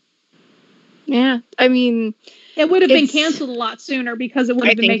 Yeah. Yeah. I mean, It would have been It's- canceled a lot sooner because it would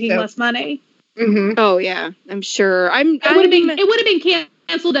have I been think making so. less money. Mm-hmm. oh, yeah. I'm sure. It would have been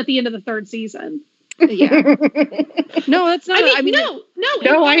canceled at the end of the third season. Yeah. No, that's not. I mean, no. No, in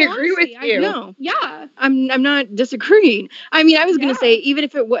all I agree with honesty, you. No. Yeah. I'm not disagreeing. I mean, I was going Yeah. to say, even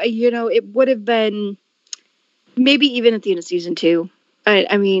if it it would have been maybe even at the end of season 2.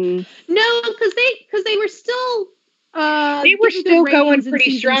 I mean, No, because they were still They were getting still good going ratings in pretty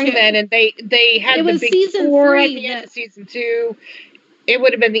season strong 2. then, and they had It the was big season 4 at 3 the end that- of season 2. It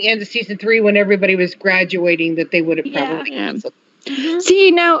would have been the end of season 3 when everybody was graduating that they would have Yeah. probably Yeah. canceled. Mhm.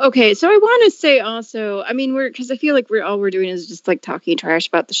 see now, okay, so I want to say also, I mean, because I feel like we're doing is just like talking trash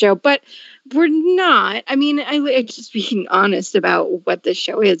about the show, but we're not. I mean, I just being honest about what this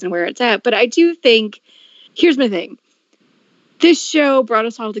show is and where it's at. But I do think, here's my thing. This show brought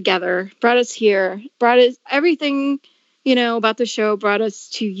us all together, brought us here, brought us everything, about the show, brought us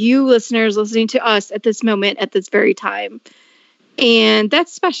to you listeners listening to us at this moment, at this very time. And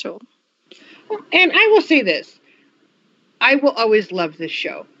that's special. And I will say this. I will always love this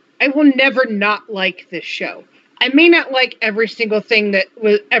show. I will never not like this show. I may not like every single thing that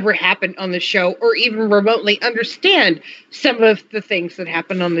ever happened on the show or even remotely understand some of the things that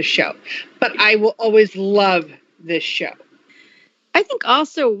happened on the show. But I will always love this show. I think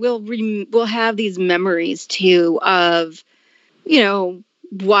also we'll have these memories too of,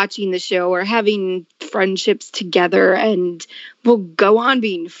 watching the show or having friendships together, and we'll go on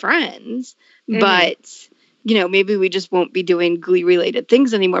being friends. Mhm. But, maybe we just won't be doing Glee related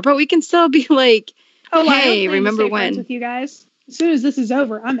things anymore, but we can still be like, Oh, I hey, don't plan to remember stay friends when? with you guys? As soon as this is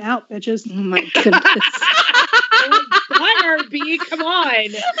over, I'm out, bitches. Oh my goodness. Why, RB? Come on.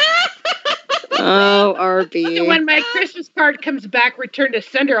 Oh, RB. When my Christmas card comes back, return to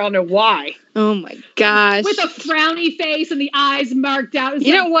sender, I'll know why. Oh my gosh. With a frowny face and the eyes marked out. It's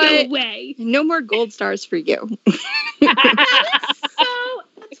You know like, what? Go away. No more gold stars for you.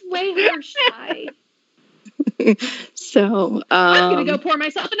 That's way harsh. So, I'm gonna go pour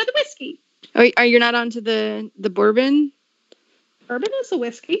myself another whiskey. Are you not onto the bourbon? Bourbon is a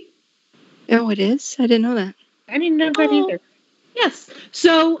whiskey. Oh, it is? I didn't know that. I didn't know that Oh. either. Yes.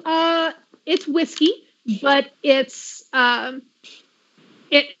 So it's whiskey, but it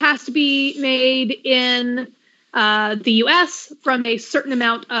has to be made in the U.S. from a certain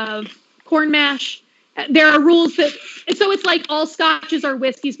amount of corn mash. There are rules so it's like all scotches are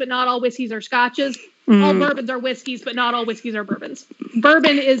whiskeys, but not all whiskeys are scotches. All bourbons are whiskeys, but not all whiskeys are bourbons.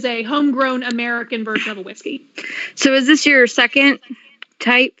 Bourbon is a homegrown American version of a whiskey. So is this your second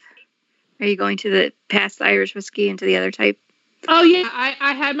type? Are you going to the past the Irish whiskey into the other type? Oh yeah,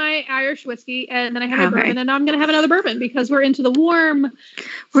 I had my Irish whiskey and then I had my Okay. bourbon, and now I'm gonna have another bourbon because we're into the warm.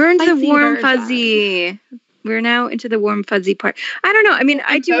 We're into the Spicy warm version. fuzzy. We're now into the warm fuzzy part. I don't know. I mean,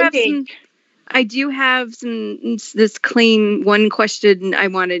 I do have some this clean one question I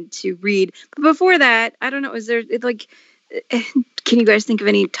wanted to read. But before that, I don't know, is there can you guys think of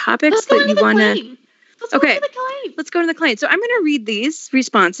any topics Let's go that into you the want to claim. Let's go Okay. into the claim. Let's go to the client. So I'm going to read these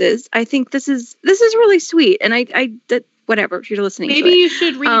responses. I think this is really sweet, and I that whatever if you're listening. Maybe to it. you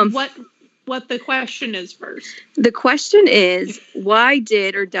should read Um, what what the question is first. The question is, why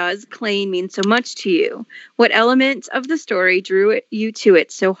did or does Klain mean so much to you? What element of the story you to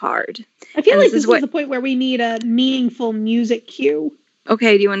it so hard? I feel And like this this is is the point where we need a meaningful music cue.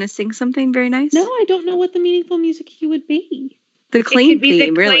 Okay, do you want to sing something very nice? No, I don't know what the meaningful music cue would be. The It Klain could be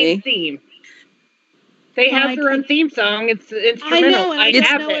theme, the really. Klain theme. They have I their own could- theme song. It's I instrumental. know, and I have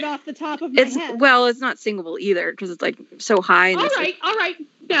just know it. it off the top of my head. It's not singable either because it's like so high. And All it's right.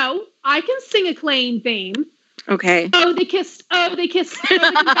 No, I can sing a Klain theme. Like, okay. Oh, they kissed. Oh, they kissed. Throw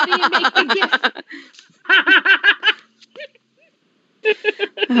the confetti and make the gift.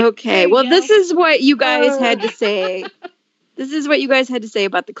 Okay. There you Well, go. this is what you guys had to say. This is what you guys had to say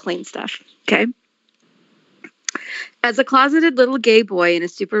about the Klain stuff. Okay. As a closeted little gay boy in a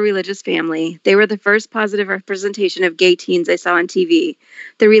super religious family, they were the first positive representation of gay teens I saw on TV.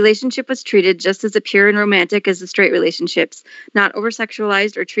 The relationship was treated just as pure and romantic as the straight relationships, not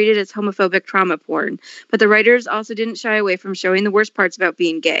over-sexualized or treated as homophobic trauma porn. But the writers also didn't shy away from showing the worst parts about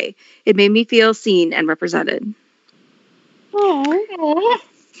being gay. It made me feel seen and represented. Oh,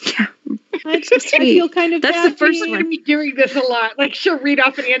 Yeah, I just sweet. feel kind of That's bad the first being- We're going to be doing this a lot. Like, she'll read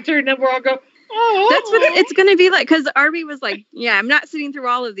off an answer, and then we'll all go, oh. that's what it's going to be like. Because Arby was like, yeah, I'm not sitting through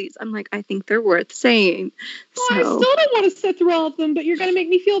all of these. I'm like, I think they're worth saying. Well, I So, still don't want to sit through all of them, but you're going to make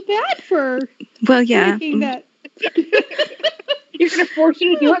me feel bad for well, yeah. thinking that. You're going to force her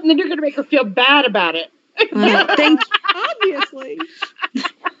to do it, and then you're going to make her feel bad about it. Thank Obviously.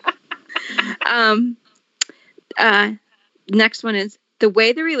 Next one is the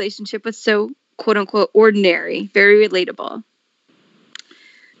way the relationship was so quote unquote ordinary, very relatable.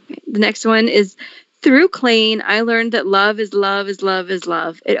 The next one is through Klain, I learned that love is love is love is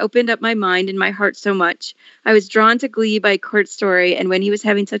love. It opened up my mind and my heart so much. I was drawn to Glee by Kurt's story, and when he was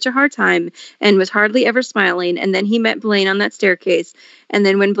having such a hard time and was hardly ever smiling, and then he met Blaine on that staircase, and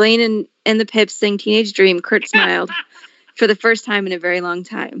then when Blaine and the Pips sang Teenage Dream, Kurt smiled for the first time in a very long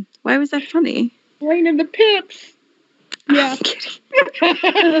time. Why was that funny? Blaine and the Pips. Yeah. I'm kidding.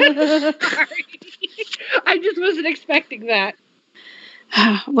 Sorry. I just wasn't expecting that.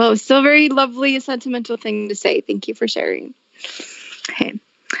 Well, it's still a very lovely, sentimental thing to say. Thank you for sharing. Okay.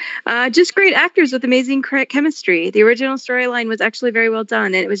 Just great actors with amazing chemistry. The original storyline was actually very well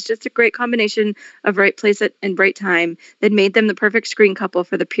done, and it was just a great combination of right place and right time that made them the perfect screen couple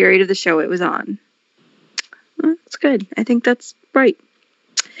for the period of the show it was on. Well, that's good. I think that's right.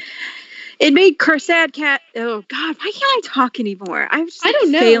 It made Sad Cat. Oh God, why can't I talk anymore? I'm just I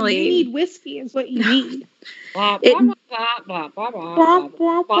don't know. failing. You need whiskey is what you need. Blah, It- blah, blah, blah, blah, Blah, blah,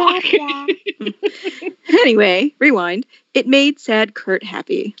 blah, blah. blah, blah. Anyway, rewind. It made sad Kurt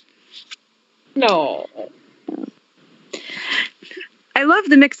happy. No. I love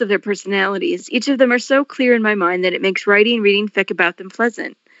the mix of their personalities. Each of them are so clear in my mind that it makes reading fic about them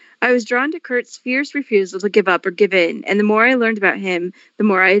pleasant. I was drawn to Kurt's fierce refusal to give up or give in, and the more I learned about him, the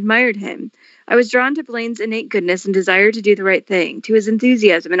more I admired him. I was drawn to Blaine's innate goodness and desire to do the right thing, to his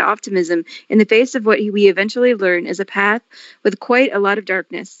enthusiasm and optimism in the face of what we eventually learn is a path with quite a lot of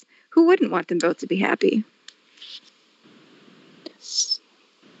darkness. Who wouldn't want them both to be happy?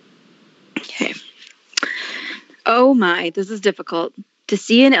 Okay. Oh my, this is difficult. To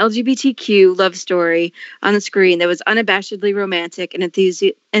see an LGBTQ love story on the screen that was unabashedly romantic and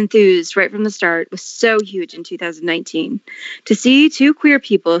enthused right from the start was so huge in 2019. To see two queer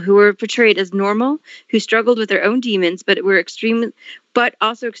people who were portrayed as normal, who struggled with their own demons, but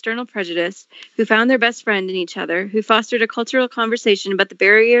also external prejudice, who found their best friend in each other, who fostered a cultural conversation about the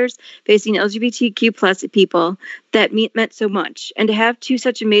barriers facing LGBTQ plus people that meant so much. And to have two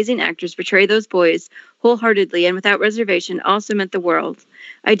such amazing actors portray those boys wholeheartedy and without reservation also meant the world.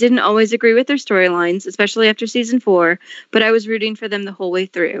 I didn't always agree with their storylines, especially after season 4, but I was rooting for them the whole way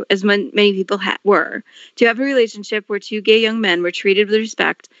through, as many people were. To have a relationship where two gay young men were treated with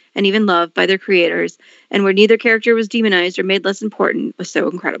respect and even love by their creators, and where neither character was demonized or made less important, was so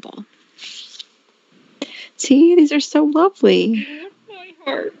incredible. See, these are so lovely. My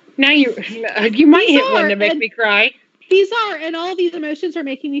heart. Now you might These hit one are, to make and- me cry. These are, and all these emotions are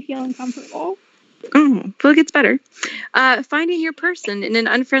making me feel uncomfortable. Oh, well, it gets better. Finding your person in an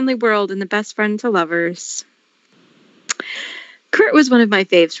unfriendly world and the best friend to lovers. Kurt was one of my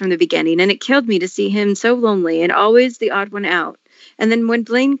faves from the beginning, and it killed me to see him so lonely and always the odd one out. And then when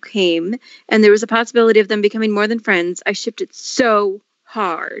Blaine came and there was a possibility of them becoming more than friends, I shipped it so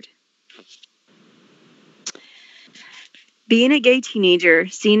hard. Being a gay teenager,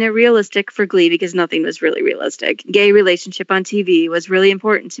 seeing a realistic for Glee because nothing was really realistic, gay relationship on TV was really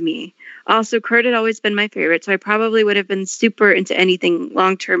important to me. Also, Kurt had always been my favorite, so I probably would have been super into anything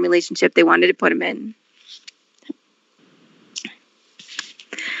long-term relationship they wanted to put him in.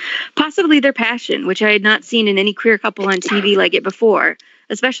 Possibly their passion, which I had not seen in any queer couple on TV like it before,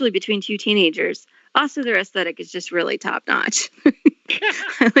 especially between two teenagers. Also, their aesthetic is just really top notch.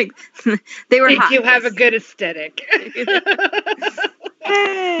 Like they were They hot. do have a good aesthetic.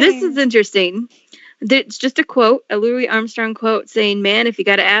 This is interesting. It's just a quote, a Louis Armstrong quote saying, "Man, if you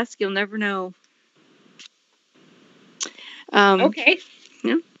got to ask, you'll never know." Okay.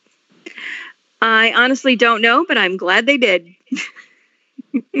 I honestly don't know, but I'm glad they did.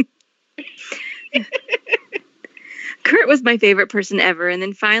 Kurt was my favorite person ever, and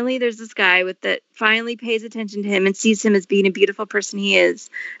then finally there's this guy that finally pays attention to him and sees him as being a beautiful person he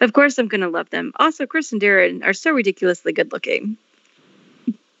is. Of course I'm going to love them. Also, Chris and Darren are so ridiculously good looking.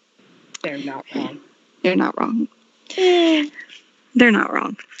 They're not wrong. They're not wrong. They're not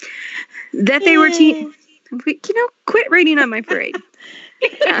wrong. That they were quit rating on my parade.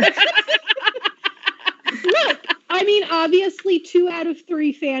 Look, I mean, obviously 2 out of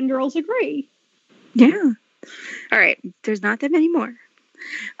 3 fangirls agree. Yeah. All right. There's not that many more.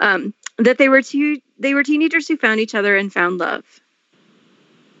 That they were teenagers who found each other and found love.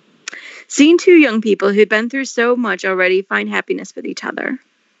 Seeing 2 young people who'd been through so much already find happiness with each other.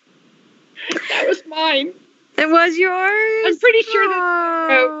 That was mine. It was yours? I'm pretty sure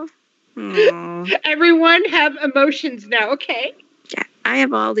that's Oh. everyone have emotions now. Okay. Yeah, I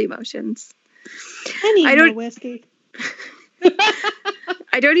have all the emotions. I need I more don't- whiskey.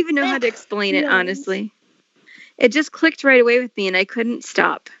 I don't even know how to explain it, Yes. honestly. It just clicked right away with me and I couldn't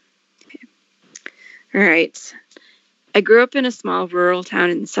stop. Okay. All right. I grew up in a small rural town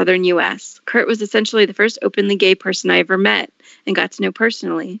in the southern U.S. Kurt was essentially the first openly gay person I ever met and got to know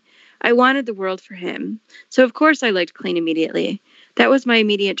personally. I wanted the world for him. So, of course, I liked Blaine immediately. That was my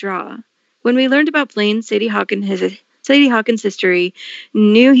immediate draw. When we learned about Blaine, Sadie Hawkins' history,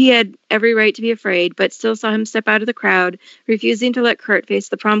 knew he had every right to be afraid, but still saw him step out of the crowd, refusing to let Kurt face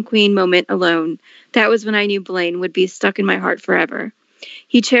the prom queen moment alone. That was when I knew Blaine would be stuck in my heart forever.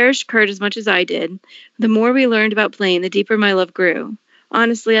 He cherished Kurt as much as I did. The more we learned about Blaine, the deeper my love grew.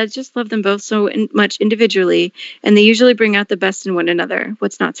 Honestly, I just love them both so much individually, and they usually bring out the best in one another.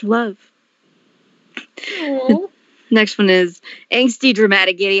 What's not to love? Aw. Next one is angsty,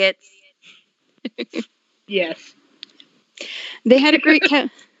 dramatic idiots. Yes. They had a great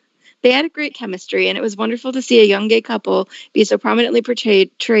chemistry, and it was wonderful to see a young gay couple be so prominently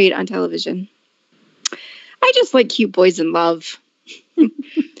portrayed on television. I just like cute boys in love.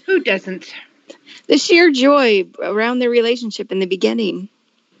 Who doesn't? The sheer joy around their relationship in the beginning.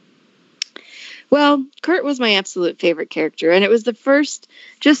 Well, Kurt was my absolute favorite character, and it was the first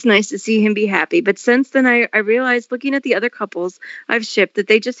just nice to see him be happy. But since then, I realized, looking at the other couples I've shipped, that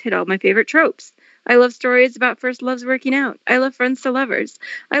they just hit all my favorite tropes. I love stories about first loves working out. I love friends to lovers.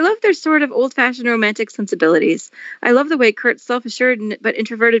 I love their sort of old-fashioned romantic sensibilities. I love the way Kurt's self-assured but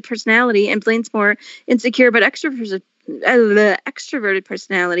introverted personality and Blaine's more insecure but extroverted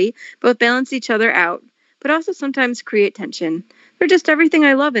personality both balance each other out, but also sometimes create tension. They're just everything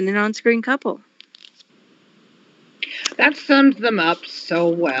I love in an on-screen couple. That sums them up so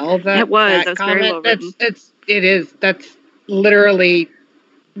well. That was very well written. That's literally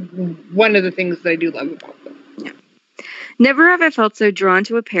one of the things that I do love about them. Yeah. Never have I felt so drawn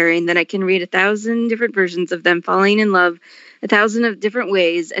to a pairing that I can read 1,000 different versions of them falling in love 1,000 of different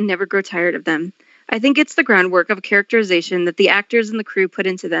ways and never grow tired of them. I think it's the groundwork of characterization that the actors and the crew put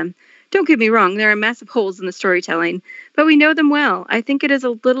into them. Don't get me wrong, there are massive holes in the storytelling, but we know them well. I think it is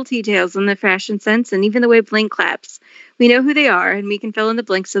a little details in the fashion sense and even the way Blaine claps. We know who they are, and we can fill in the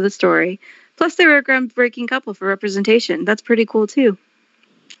blanks of the story. Plus, they were a groundbreaking couple for representation. That's pretty cool, too.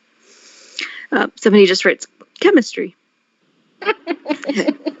 Somebody just writes, chemistry.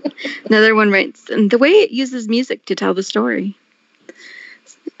 Another one writes, and the way it uses music to tell the story.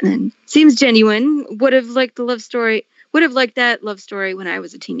 And seems genuine. Would have liked that love story when I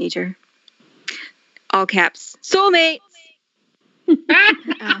was a teenager. All caps. Soulmates.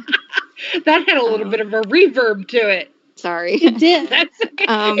 That had a little bit of a reverb to it. Sorry. It did. That's okay.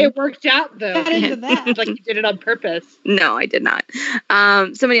 Um, It worked out though. Add into that. It's like you did it on purpose. No, I did not.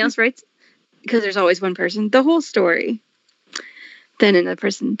 Somebody else writes, because there's always one person, the whole story. Then another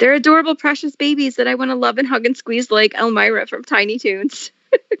person, they're adorable, precious babies that I want to love and hug and squeeze like Elmira from Tiny Toons.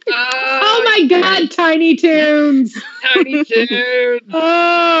 Oh my God, Tiny Toons! Tiny Toons.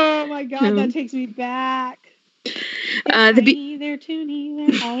 Oh my God, that takes me back. The Tiny, they're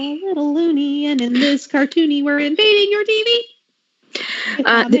toony, they're all a little loony, and in this cartoony, we're invading your TV. It's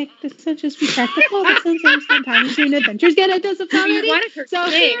comic, the just we crack the code, the sensation, Tiny Toon adventures get a dose of comedy. wanted her to So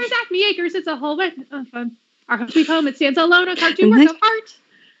sing. here's Acme Acres, it's a whole bunch of fun. Our home sweet home, it stands alone, a cartoon work of art.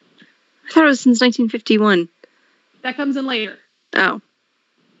 I thought it was since 1951. That comes in later. Oh.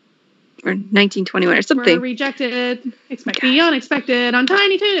 or 1921 or We're something. rejected. Expect the unexpected on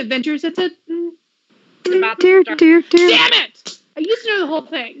Tiny Toon Adventures. About to Dear, start. dear, dear. Damn it! I used to know the whole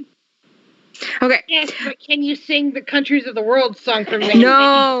thing. Okay. Yes, but can you sing the Countries of the World song from the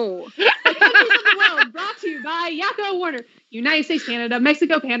No. The Countries of the World, brought to you by Yakko Warner. United States, Canada,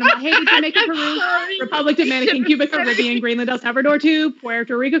 Mexico, Panama, Haiti, Jamaica, Peru, Republic, Dominican, Cuba, Caribbean, Greenland, El Salvador, too,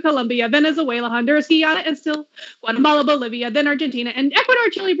 Puerto Rico, Colombia, Venezuela, Honduras, Guyana, and still Guatemala, Bolivia, then Argentina, and Ecuador,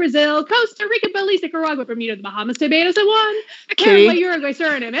 Chile, Brazil, Costa Rica, Belize, Nicaragua, Bermuda, the Bahamas, Barbados, and one, Okay. Paraguay, Uruguay,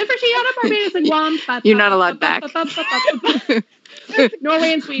 Suriname, and Guyana, Barbados, and Guam. You're not allowed back.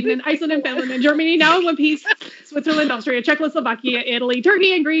 Norway and Sweden and Iceland and Finland and Germany now in one piece. Switzerland, Austria, Czechoslovakia, Italy,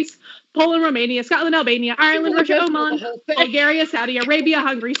 Turkey and Greece, Poland, Romania, Scotland, Albania, Ireland, Russia, Oman, Bulgaria, Saudi Arabia,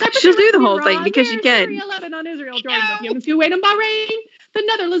 Hungary, Cyprus, She'll do the Iran, whole thing because she can. Syria, Lebanon, Israel, Jordan, Yemen, Kuwait, and Bahrain, the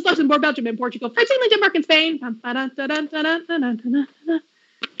Netherlands, Luxembourg, Belgium, and Portugal, France, England, Denmark, and Spain.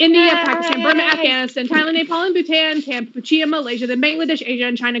 India, Pakistan, Burma, Afghanistan, Thailand, Nepal, and Bhutan, Cambodia, Malaysia, then Bangladesh, Asia,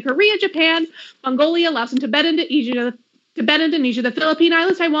 and China, Korea, Japan, Mongolia, Laos, and Tibet, Indonesia, the Philippine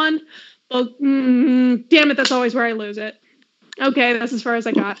Islands, Taiwan. Oh, damn it, that's always where I lose it. Okay, that's as far as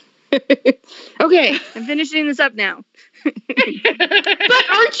I got. Okay, I'm finishing this up now. But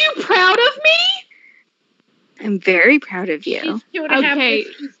aren't you proud of me? I'm very proud of you. She's 2.5 Okay,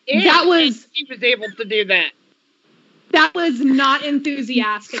 whiskeys in, that was- and she was able to do that. That was not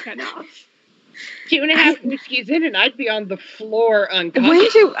enthusiastic enough. 2.5 whiskeys in, and I'd be on the floor When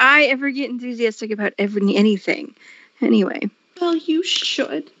unconscious. do I ever get enthusiastic about anything? Anyway. Well, you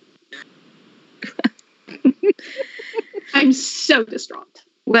should. I'm so distraught.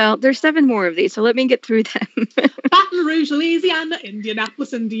 Well, there's 7 more of these, so let me get through them. Baton Rouge, Louisiana,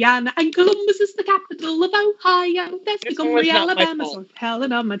 Indianapolis, Indiana, and Columbus is the capital of Ohio. There's This one was Montgomery, not my Alabama, fault. North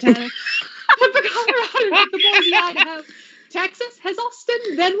Helena, Montana, Denver, Colorado, the Boise, Idaho. Texas has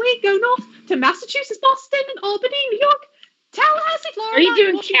Austin. Then we go north to Massachusetts, Boston, and Albany, New York, Tallahassee, Florida, Are you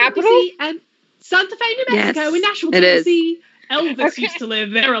doing Washington, capital? DC, and Santa Fe, New Mexico, Yes, and Nashville, it is. Tennessee. Elvis Okay. used to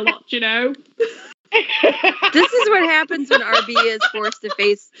live there a lot, you know. This is what happens when RB is forced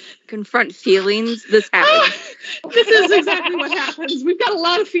to confront feelings. This happens. This is exactly what happens. We've got a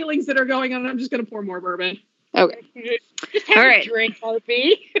lot of feelings that are going on. I'm just going to pour more bourbon. Okay. Just have All a right. drink,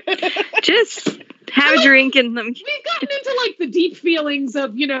 RP. Just have a drink and let me. We've gotten into like the deep feelings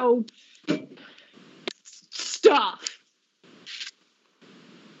of, you know, stuff.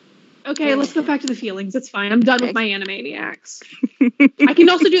 Okay, let's go back to the feelings. It's fine. I'm done with my Animaniacs. I can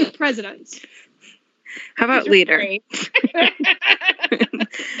also do the presidents. How about These are later? great.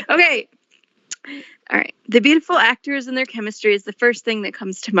 Okay. All right. The beautiful actors and their chemistry is the first thing that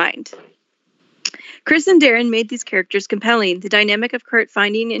comes to mind. Chris and Darren made these characters compelling. The dynamic of Kurt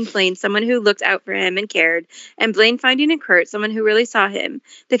finding in Blaine someone who looked out for him and cared, and Blaine finding in Kurt someone who really saw him.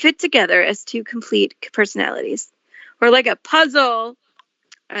 They fit together as 2 complete personalities. Or like a puzzle.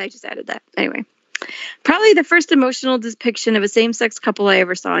 I just added that. Anyway. Probably the first emotional depiction of a same-sex couple I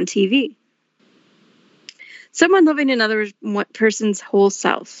ever saw on TV. Someone loving another person's whole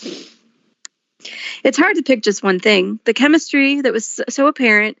self. It's hard to pick just one thing. The chemistry that was so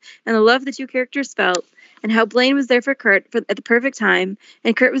apparent, and the love the 2 characters felt, and how Blaine was there for Kurt at the perfect time,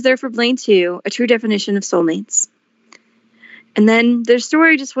 and Kurt was there for Blaine too, a true definition of soulmates. And then their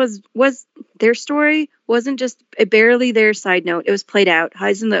story wasn't just a barely there side note. It was played out,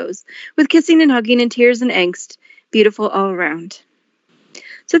 highs and lows, with kissing and hugging and tears and angst, beautiful all around.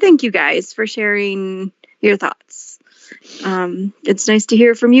 So thank you guys for sharing your thoughts. It's nice to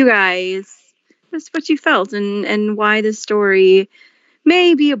hear from you guys just what you felt and why this story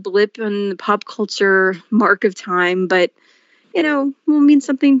may be a blip on the pop culture mark of time, but, you know, will mean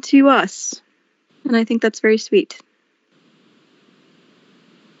something to us. And I think that's very sweet.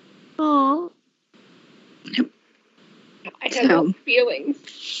 Aww. I have no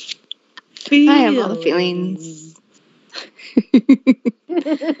feelings. I have all the feelings.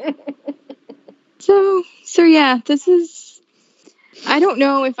 So yeah, this is, I don't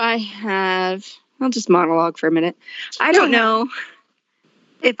know if I have, I'll just monologue for a minute. I don't know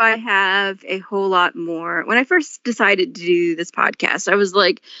if I have a whole lot more. When I first decided to do this podcast, I was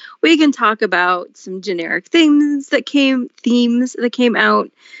like, we can talk about some generic themes that came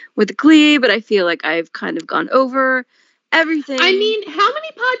out with Glee, but I feel like I've kind of gone over everything. I mean, how many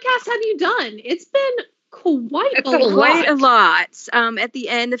podcasts have you done? It's been quite It's a lot. Quite a lot. At the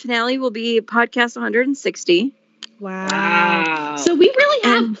end, the finale will be podcast 160. Wow. So we really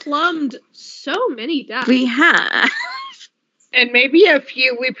have And- plumbed so many depths. We have. And maybe a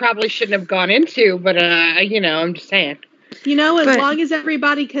few we probably shouldn't have gone into, but I'm just saying. You know, as But- long as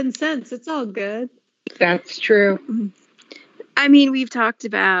everybody consents, it's all good. That's true. I mean, we've talked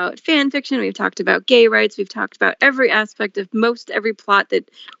about fan fiction, we've talked about gay rights, we've talked about every aspect of most every plot that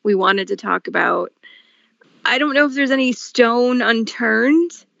we wanted to talk about. I don't know if there's any stone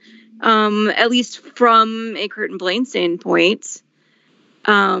unturned, at least from a Kurt and Blaine standpoint.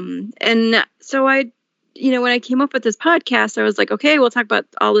 And so when I came up with this podcast, I was like, okay, we'll talk about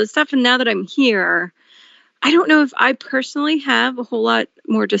all this stuff. And now that I'm here, I don't know if I personally have a whole lot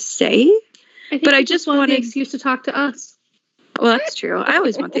more to say. But I just wanted wanted the excuse to talk to us. Well, that's true. I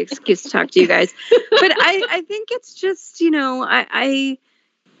always want the excuse to talk to you guys. But I think it's just, I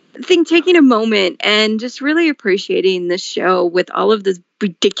think taking a moment and just really appreciating this show with all of this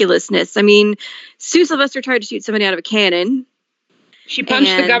ridiculousness. I mean, Sue Sylvester tried to shoot somebody out of a cannon. She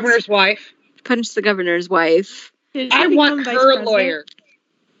punched the governor's wife. I want her lawyer.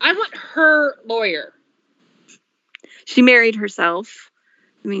 I want her lawyer. She married herself.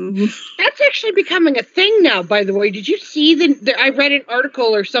 I mean, that's actually becoming a thing now, by the way. Did you see I read an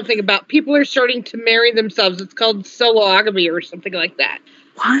article or something about people are starting to marry themselves. It's called soloogamy or something like that.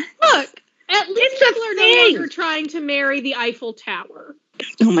 What? Look, at least It's a people are no thing. longer trying to marry the Eiffel Tower.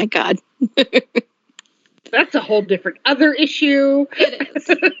 Oh my God. That's a whole different other issue. It is.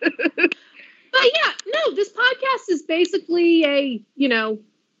 But yeah, no, this podcast is basically a,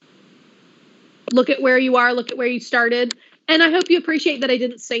 look at where you are, look at where you started. And I hope you appreciate that I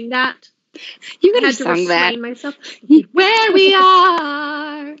didn't sing that. You I could have had to sung that. restrain myself. Where we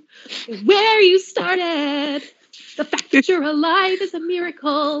are, where you started. The fact that you're alive is a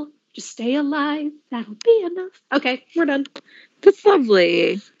miracle. Just stay alive. That'll be enough. Okay, we're done. That's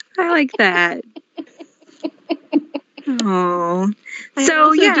lovely. I like that. Oh. I So,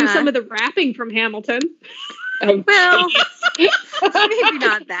 also yeah. do some of the rapping from Hamilton. Oh, Well, geez. maybe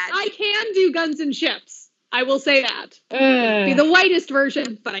not that. I can do Guns and Ships. I will say that. Uh, Be the whitest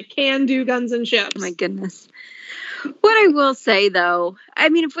version, but I can do Guns and Ships. Oh my goodness. What I will say, though, I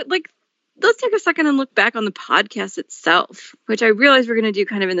mean, let's take a second and look back on the podcast itself, which I realize we're going to do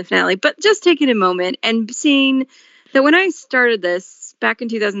kind of in the finale, but just taking a moment and seeing that when I started this back in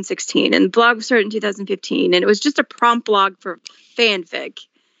 2016 and the blog started in 2015, and it was just a prompt blog for fanfic.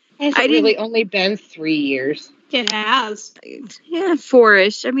 has I it didn't- really only been 3 years? It has. Yeah,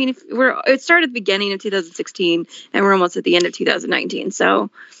 4-ish. I mean, it started at the beginning of 2016 and we're almost at the end of 2019. So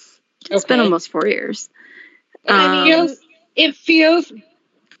it's been Okay. almost 4 years. I mean, It feels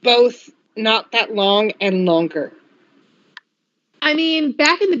both not that long and longer. I mean,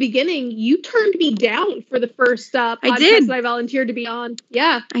 back in the beginning, you turned me down for the first podcast did. that I volunteered to be on.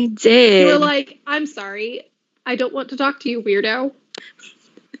 Yeah. I did. You were like, I'm sorry. I don't want to talk to you, weirdo.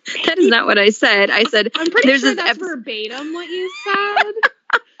 That is not what I said. I said, I'm pretty There's sure this that's epi- verbatim what you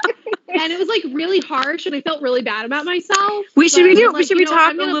said. And it was like really harsh, and I felt really bad about myself. We should But be I do- was we like, should you be know, talk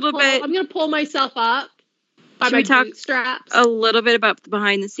I'm a gonna little bit- I'm going to pull myself up by Should my we talk bootstraps. a little bit about the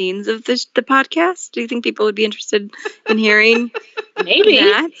behind the scenes of the podcast. Do you think people would be interested in hearing Maybe.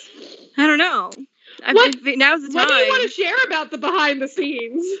 that? I don't know. What- Now's the time. What do you want to share about the behind the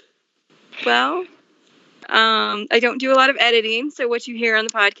scenes? Well, I don't do a lot of editing, so what you hear on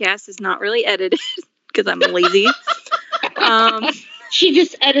the podcast is not really edited because I'm lazy. She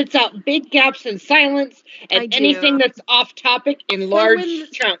just edits out big gaps and silence I and do. anything that's off topic in large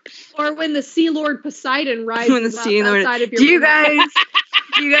chunks. Or when the Sea Lord Poseidon rises When the up Sea Lord- outside of your Do you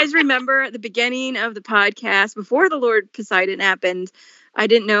window. guys remember at the beginning of the podcast, before the Lord Poseidon happened, I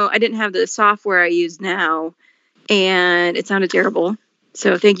didn't have the software I use now, and it sounded terrible.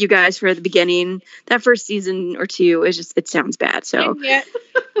 So thank you guys for the beginning. That first season or two is just, it sounds bad. So And yet,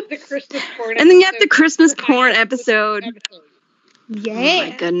 the Christmas porn and then you have the episode- Christmas porn episode. Yeah. Oh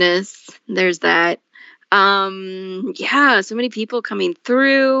my goodness. There's that. Yeah, so many people coming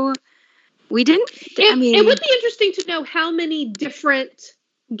through. We didn't, I mean, it would be interesting to know how many different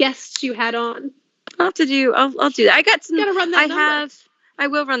guests you had on. I'll do that. I got some, You gotta run that number. I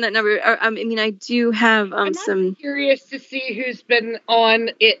will run that number. I mean, I do have I'm some, curious to see who's been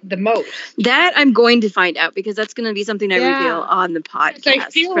on it the most. that I'm going to find out because that's going to be something I Yeah. reveal on the 'Cause podcast I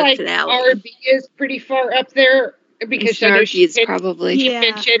feel for the like finale. RB is pretty far up there because I know Snarky is she probably. Yeah.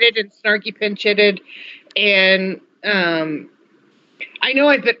 pinch hitted and snarky pinch hitted, and I know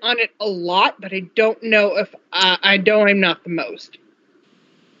I've been on it a lot, but I don't know if I'm not the most.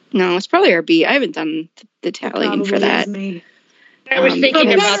 No, it's probably RB. I haven't done the tallying for that. Me. I was thinking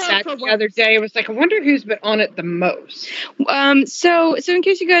For about better or that for the other day. I was like, I wonder who's been on it the most. So in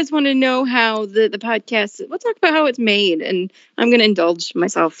case you guys want to know how the podcast, we'll talk about how it's made, and I'm going to indulge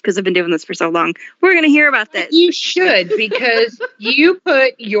myself because I've been doing this for so long. We're going to hear about this. You should, because you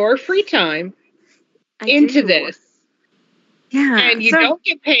put your free time I into do. this, Yeah. and you so- don't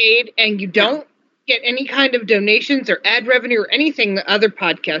get paid, and you don't get any kind of donations or ad revenue or anything that other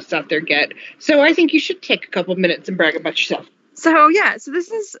podcasts out there get. So I think you should take a couple of minutes and brag about yourself. So yeah, so this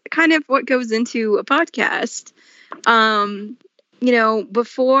is kind of what goes into a podcast.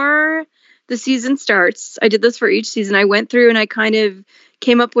 Before the season starts, I did this for each season. I went through and I kind of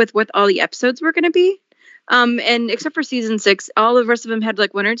came up with what all the episodes were going to be. And except for season 6, all the rest of them had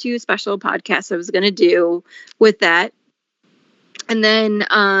like 1 or 2 special podcasts I was going to do with that. And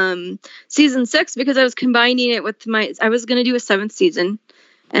then season 6, because I was combining it with I was going to do a 7th season,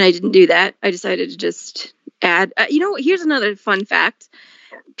 and I didn't do that. I decided to just add. Here's another fun fact.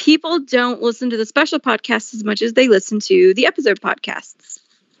 People don't listen to the special podcasts as much as they listen to the episode podcasts.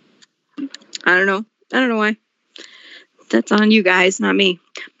 I don't know why. That's on you guys, not me.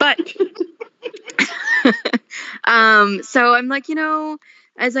 But so I'm like,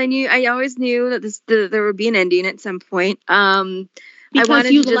 as I always knew that there would be an ending at some point. Because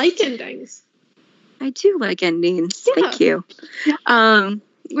you like endings. I do like endings. Yeah. Thank you. Yeah.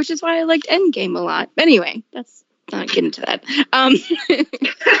 Which is why I liked Endgame a lot. But anyway, let's not get into that.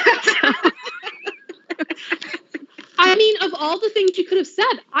 I mean, of all the things you could have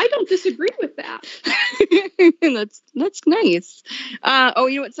said, I don't disagree with that. That's nice.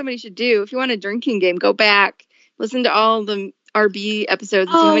 You know what somebody should do? If you want a drinking game, go back, listen to all the RB episodes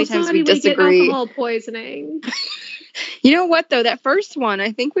and see how many times we disagree. Get alcohol poisoning. You know what though? That first one,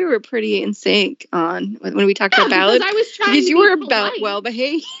 I think we were pretty in sync on when we talked about ballad. Because I was trying because to you be were polite. well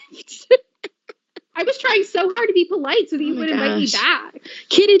behaved. I was trying so hard to be polite so that you Oh my would invite me gosh. back.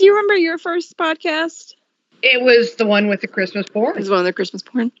 Kitty, do you remember your first podcast? It was the one with the Christmas It porn, was one of the Christmas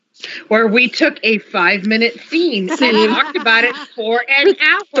porn. where we took a 5-minute scene and talked about it for an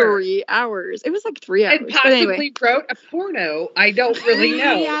hour. 3 hours. It was like 3 hours. And But possibly anyway, wrote a porno. I don't really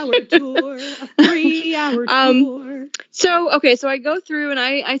know. 3-hour tour. A 3-hour tour. so I go through and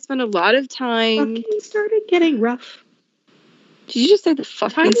I spend a lot of time. Fucking started getting rough. Did you just say the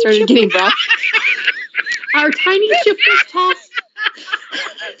fucking Tiny started ship getting was- rough? Our tiny ship was tossed.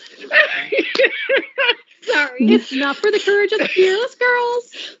 Sorry. It's not for the courage of the fearless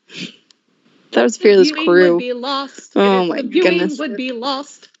girls. That was Fearless Viewing Crew. would be lost. Oh And my the viewing goodness. would be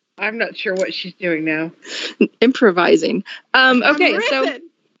lost. I'm not sure what she's doing now. Improvising. Okay, I'm so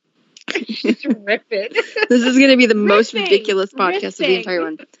ripping. She's ripping. this is going to be the most Riffing. ridiculous podcast of the entire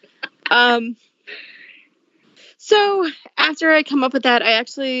one. So after I come up with that, I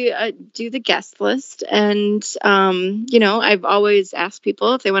actually do the guest list, and I've always asked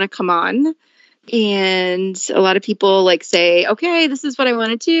people if they want to come on, and a lot of people say, okay, this is what I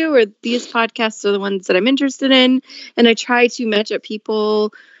want to do, or these podcasts are the ones that I'm interested in, and I try to match up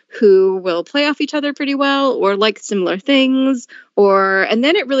people who will play off each other pretty well or like similar things, and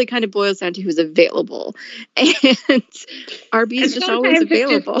then it really kind of boils down to who's available. And RB is just always sometimes it just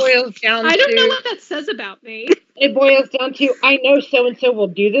available. boils down I don't to, know what that says about me. it boils down to, I know so-and-so will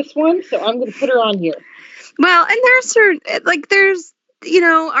do this one, so I'm going to put her on here. Well, and there's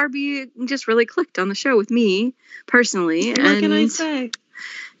RB just really clicked on the show with me personally, What and can I say?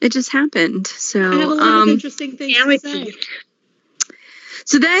 it just happened. So I have a lot of interesting things to say.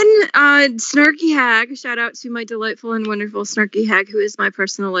 So then, Snarky Hag, shout out to my delightful and wonderful Snarky Hag, who is my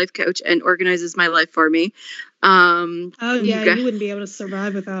personal life coach and organizes my life for me. Oh yeah, Okay. you wouldn't be able to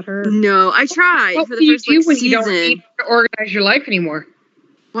survive without her. No, I tried What for do the you first do when you don't season. need to organize your life anymore?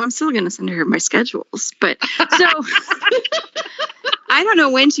 Well, I'm still going to send her my schedules, but so I don't know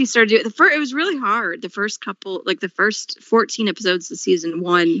when she started doing it. It was really hard. The first couple, the first 14 episodes of season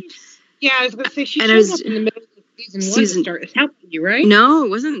 1. Yeah, I was going to say, she And showed it was up in the middle of season 1 to start helping you, right? No, it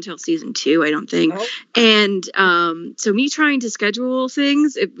wasn't until season 2, I don't think. Oh. And so me trying to schedule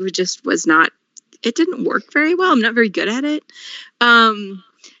things, was not, it didn't work very well. I'm not very good at it.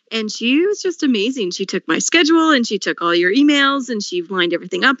 And she was just amazing. She took my schedule and she took all your emails and she lined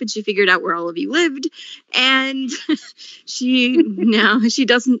everything up and she figured out where all of you lived. And she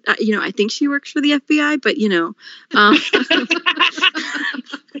doesn't, I think she works for the FBI, but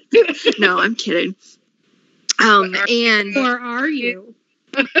no, I'm kidding. And Or are you?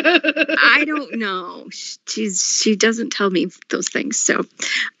 I don't know. She doesn't tell me those things. So,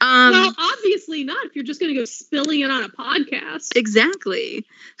 Well, obviously not. If you're just going to go spilling it on a podcast. exactly.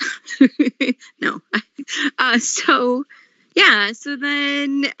 No. So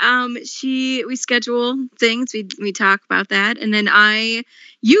then we schedule things. We talk about that, and then I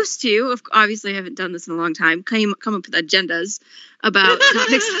used to, obviously I haven't done this in a long time, come up with agendas about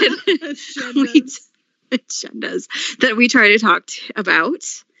topics agendas that we try to talk about,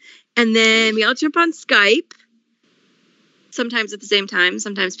 and then we all jump on Skype sometimes at the same time.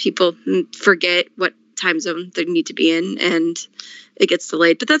 Sometimes people forget what time zone they need to be in, and it gets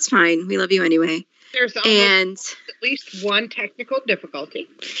delayed. But that's fine. We love you anyway. There's almost And at least one technical difficulty.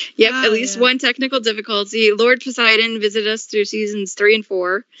 yep, Oh, at least yeah. one technical difficulty. Lord Poseidon visited us through seasons 3 and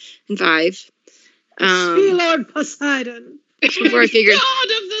 4 and 5. Sea Lord Poseidon. Before I figured, God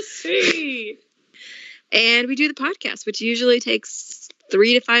of the sea. and we do the podcast, which usually takes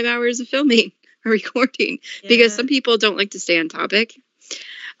 3 to 5 hours of filming or recording because some people don't like to stay on topic.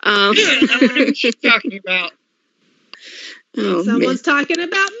 I don't know what you're talking about. Oh, man. Someone's talking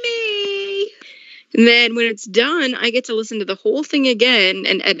about me. And then when it's done, I get to listen to the whole thing again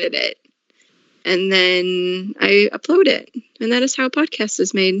and edit it. And then I upload it. And that is how a podcast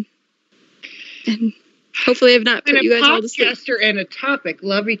is made. And hopefully I've not And put a you guys all to sleep. podcaster and a topic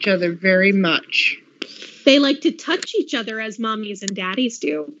love each other very much. They like to touch each other as mommies and daddies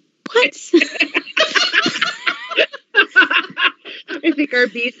do. What? I think our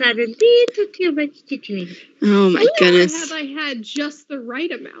bees had a little too much to drink. Oh my Ooh, goodness. Have I had just the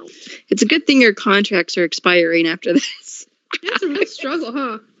right amount? It's a good thing your contracts are expiring after this. That's a real struggle,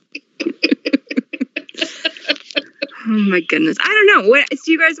 huh? Oh my goodness. I don't know. What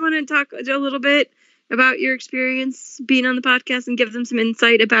do you guys want to talk a little bit about your experience being on the podcast and give them some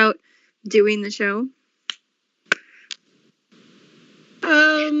insight about doing the show?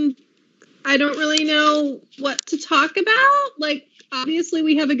 I don't really know what to talk about. Like, obviously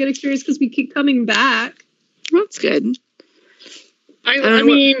we have a good experience because we keep coming back. That's good. I know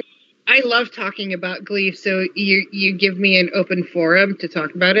mean, I love talking about Glee, so you give me an open forum to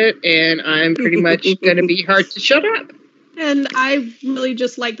talk about it, and I'm pretty much going to be hard to shut up. And I really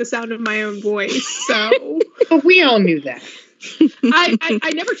just like the sound of my own voice. So But we all knew that.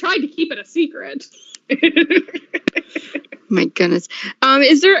 I never tried to keep it a secret. My goodness. Are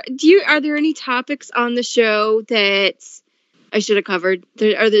there any topics on the show that I should have covered?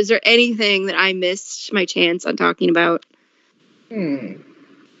 Is there anything that I missed my chance on talking about? No.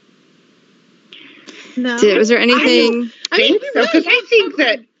 Was there anything? I mean, think we so, really 'cause I have think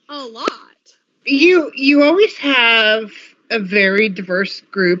that- covered a lot. You always have a very diverse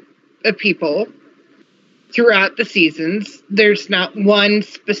group of people throughout the seasons. There's not one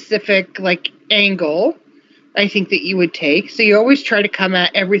specific angle I think that you would take. So you always try to come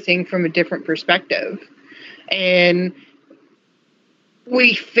at everything from a different perspective. And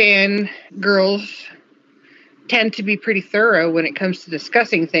we fan girls tend to be pretty thorough when it comes to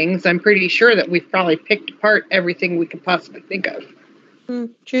discussing things. I'm pretty sure that we've probably picked apart everything we could possibly think of.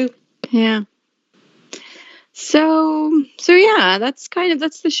 True. Yeah. So yeah, that's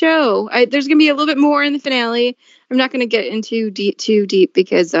the show. There's gonna be a little bit more in the finale. I'm not gonna get into too deep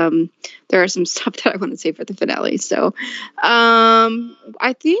because there are some stuff that I want to say for the finale. So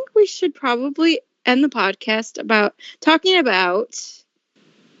I think we should probably end the podcast talking about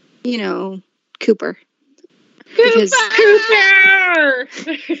Cooper. Because Cooper!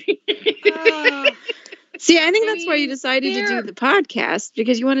 see, I think that's why you decided to do the podcast,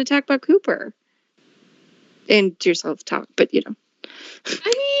 because you want to talk about Cooper. And to yourself talk, but I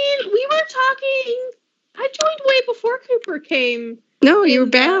mean, we were talking. I joined way before Cooper came. no, your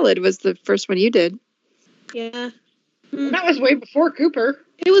ballad was the first one you did. Yeah. That was way before Cooper.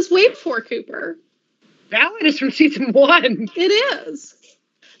 It was way before Cooper. Ballad is from season 1. It is.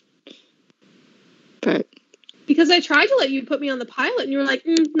 But Because I tried to let you put me on the pilot, and you were like,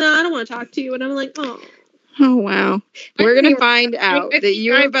 no, I don't want to talk to you. And I'm like, oh. oh wow, we're gonna find out I that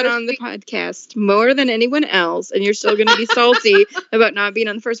you think have been I on the podcast more than anyone else, and you're still gonna be salty about not being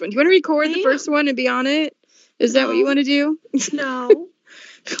on the first one. Do you want to record the first one and be on it? Is that what you want to do? No.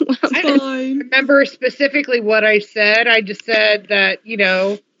 Well, I don't Fine. remember specifically what I said. I just said that,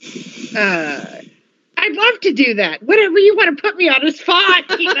 I'd love to do that. Whatever you want to put me on is fine.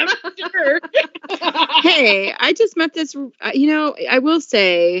 I'm sure. hey, I just met this. I will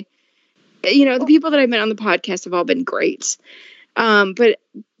say, the people that I met on the podcast have all been great. But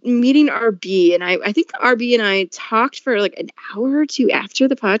meeting RB, and I think RB and I talked for like an hour or two after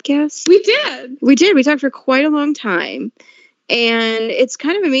the podcast. We did. We did. We talked for quite a long time. And it's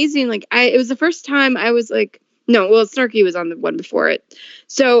kind of amazing. Like, it was the first time I was like, Snarky was on the one before it.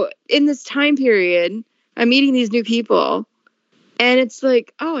 So in this time period, I'm meeting these new people, and it's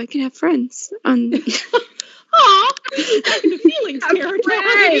like, oh, I can have friends on. Aw, this is back into feelings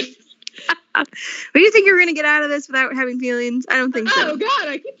territory. But do you think you're going to get out of this without having feelings? I don't think so. Oh, God,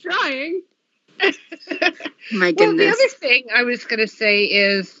 I keep trying. My Well, the goodness. other thing I was going to say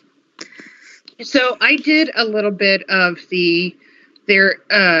is, so I did a little bit of it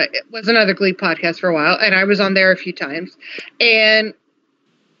was another Glee podcast for a while, and I was on there a few times, and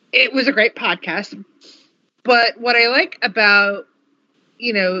it was a great podcast. But what I like about,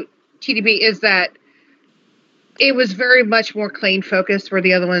 TDB is that it was very much more Klaine focused, where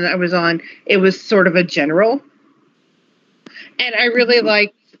the other one I was on, it was sort of a general. And I really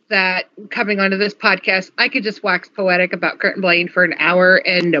liked that coming onto this podcast, I could just wax poetic about Kurt and Blaine for an hour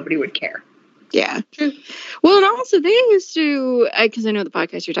and nobody would care. Yeah. Well, and also they used to, because I know the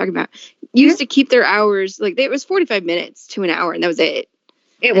podcast you're talking about, used to keep their hours, like it was 45 minutes to an hour, and that was it.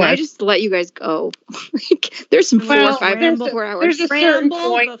 It was. I just let you guys go. Like, there's some 4 or 5 4 hours. There's a certain Ramble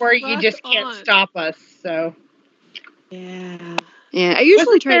point the where you fuck just can't on. stop us. So Yeah. Yeah, I usually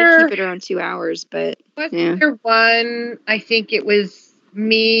Wasn't try to there- keep it around 2 hours, but wasn't Yeah. there one? I think it was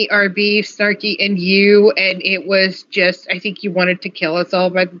me, RB, Snarky, and you, and it was just. I think you wanted to kill us all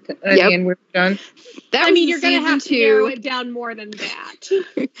by the Yep. end we're done. that I was mean, you're going to season have to narrow 2. it down more than that.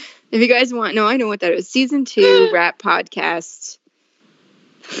 If you guys want, no, I know what that is. Season 2 rap podcast.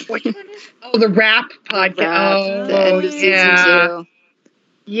 Which one is? Oh, the rap podcast. Rap, the end of yeah, season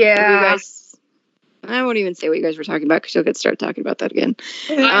 2. You yeah. guys, I won't even say what you guys were talking about because you'll get started talking about that again.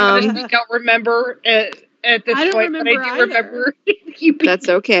 I honestly don't remember at this I don't point, but I remember do either. remember you being That's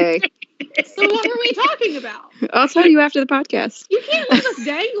okay. So what were we talking about? I'll tell you after the podcast. You can't leave us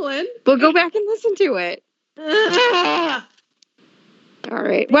dangling. We'll go back and listen to it. Ugh. All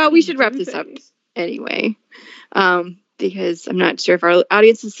right. Well, we should wrap this up anyway, because I'm not sure if our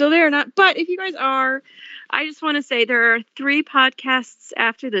audience is still there or not. But if you guys are, I just want to say there are 3 podcasts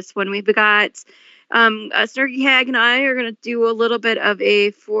after this one. We've got Snarky Hag and I are going to do a little bit of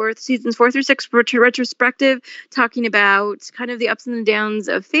a seasons 4 through 6 retrospective, talking about kind of the ups and the downs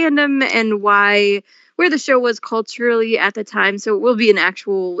of fandom and where the show was culturally at the time. So it will be an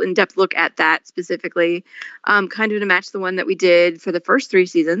actual in-depth look at that specifically, kind of to match the one that we did for the first 3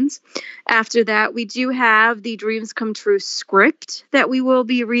 seasons. After that, we do have the Dreams Come True script that we will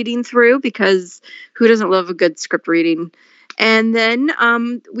be reading through, because who doesn't love a good script reading? And then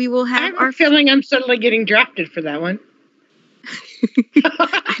we will I have have our a feeling I'm suddenly getting drafted for that one.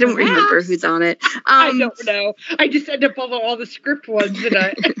 I don't remember who's on it. I don't know. I just end up all the script ones that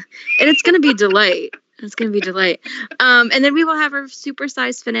I. And it's going to be Delight. It's going to be Delight. And then we will have our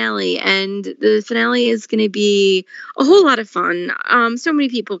supersized finale. And the finale is going to be a whole lot of fun. So many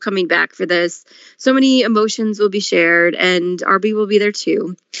people coming back for this. So many emotions will be shared. And RB will be there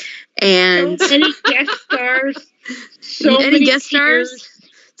too. And So many guest stars. So Any many guest stars?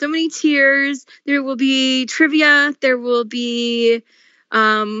 tears. so many tiers. There will be trivia. There will be,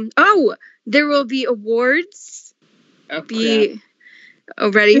 there will be awards. Oh, crap. Be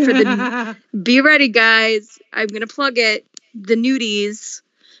ready for the. Be ready, guys. I'm gonna plug it. The nudies.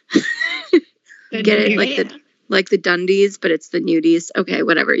 The Get it? new- Like the Dundies, but it's the nudies. Okay,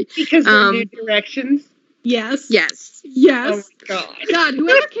 whatever. because of new directions. Yes. Yes. Yes. Oh my god. God,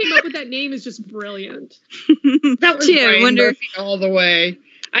 whoever came up with that name is just brilliant. That was Gee, I Ryan wonder- Murphy all the way.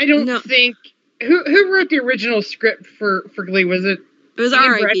 I don't No. think who wrote the original script for Glee? Was it? It was Ian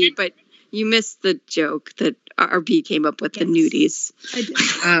R.I.P., Brennan? but you missed the joke that RB came up with, the nudies. I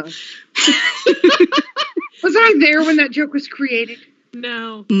did. Was I there when that joke was created?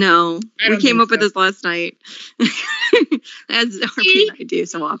 No. No, I we don't came think up with so. this last night. As RB and I do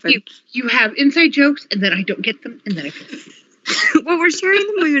so often. You have inside jokes, and then I don't get them, and then I forget. Well, we're sharing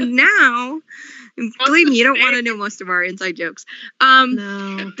them with you now. And believe me, you don't want to know most of our inside jokes.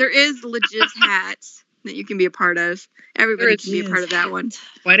 No. There is Legit's hat that you can be a part of. Everybody can be a part of that one.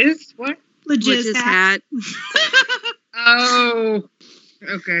 What is what? Legit's hat. Oh,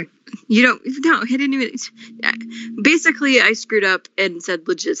 okay. You don't. No, he didn't even. Basically, I screwed up and said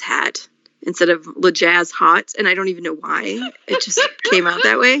Legit's hat instead of Lejazz hot, and I don't even know why. It just came out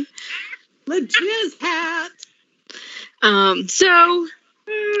that way. Legit's hat. So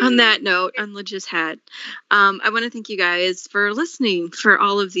on that note, on Legit's hat, I want to thank you guys for listening for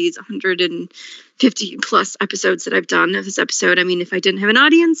all of these 150 plus episodes that I've done of this episode. I mean, if I didn't have an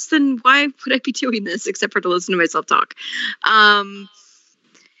audience, then why would I be doing this except for to listen to myself talk?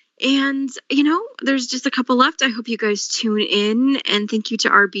 And, there's just a couple left. I hope you guys tune in, and thank you to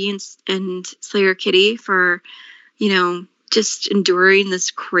RB and Slayer Kitty for, just enduring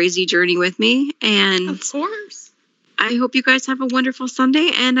this crazy journey with me. And Of course. I hope you guys have a wonderful Sunday,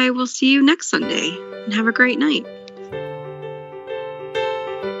 and I will see you next Sunday. And have a great night.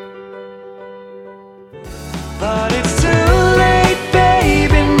 But it's too late,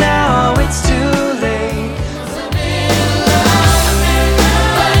 baby, now it's too late.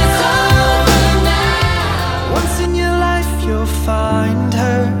 Once in your life you'll find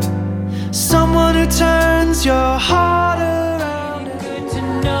her, someone who turns your heart around. Good to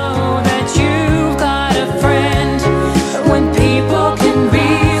know that you've got a friend when people can be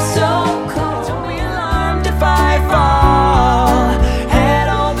so cold. Don't be alarmed if I fall head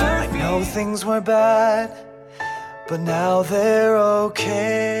over I feet. I know things were bad, but now they're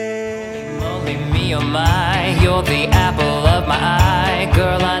okay. Only me, oh my, you're the apple of my eye.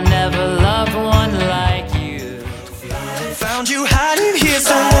 Girl, I never loved one like you. Found you hiding here,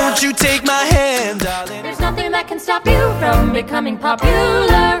 so won't you take my hand, darling? There's nothing that can stop you from becoming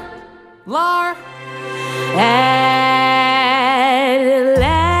popular. Lar. At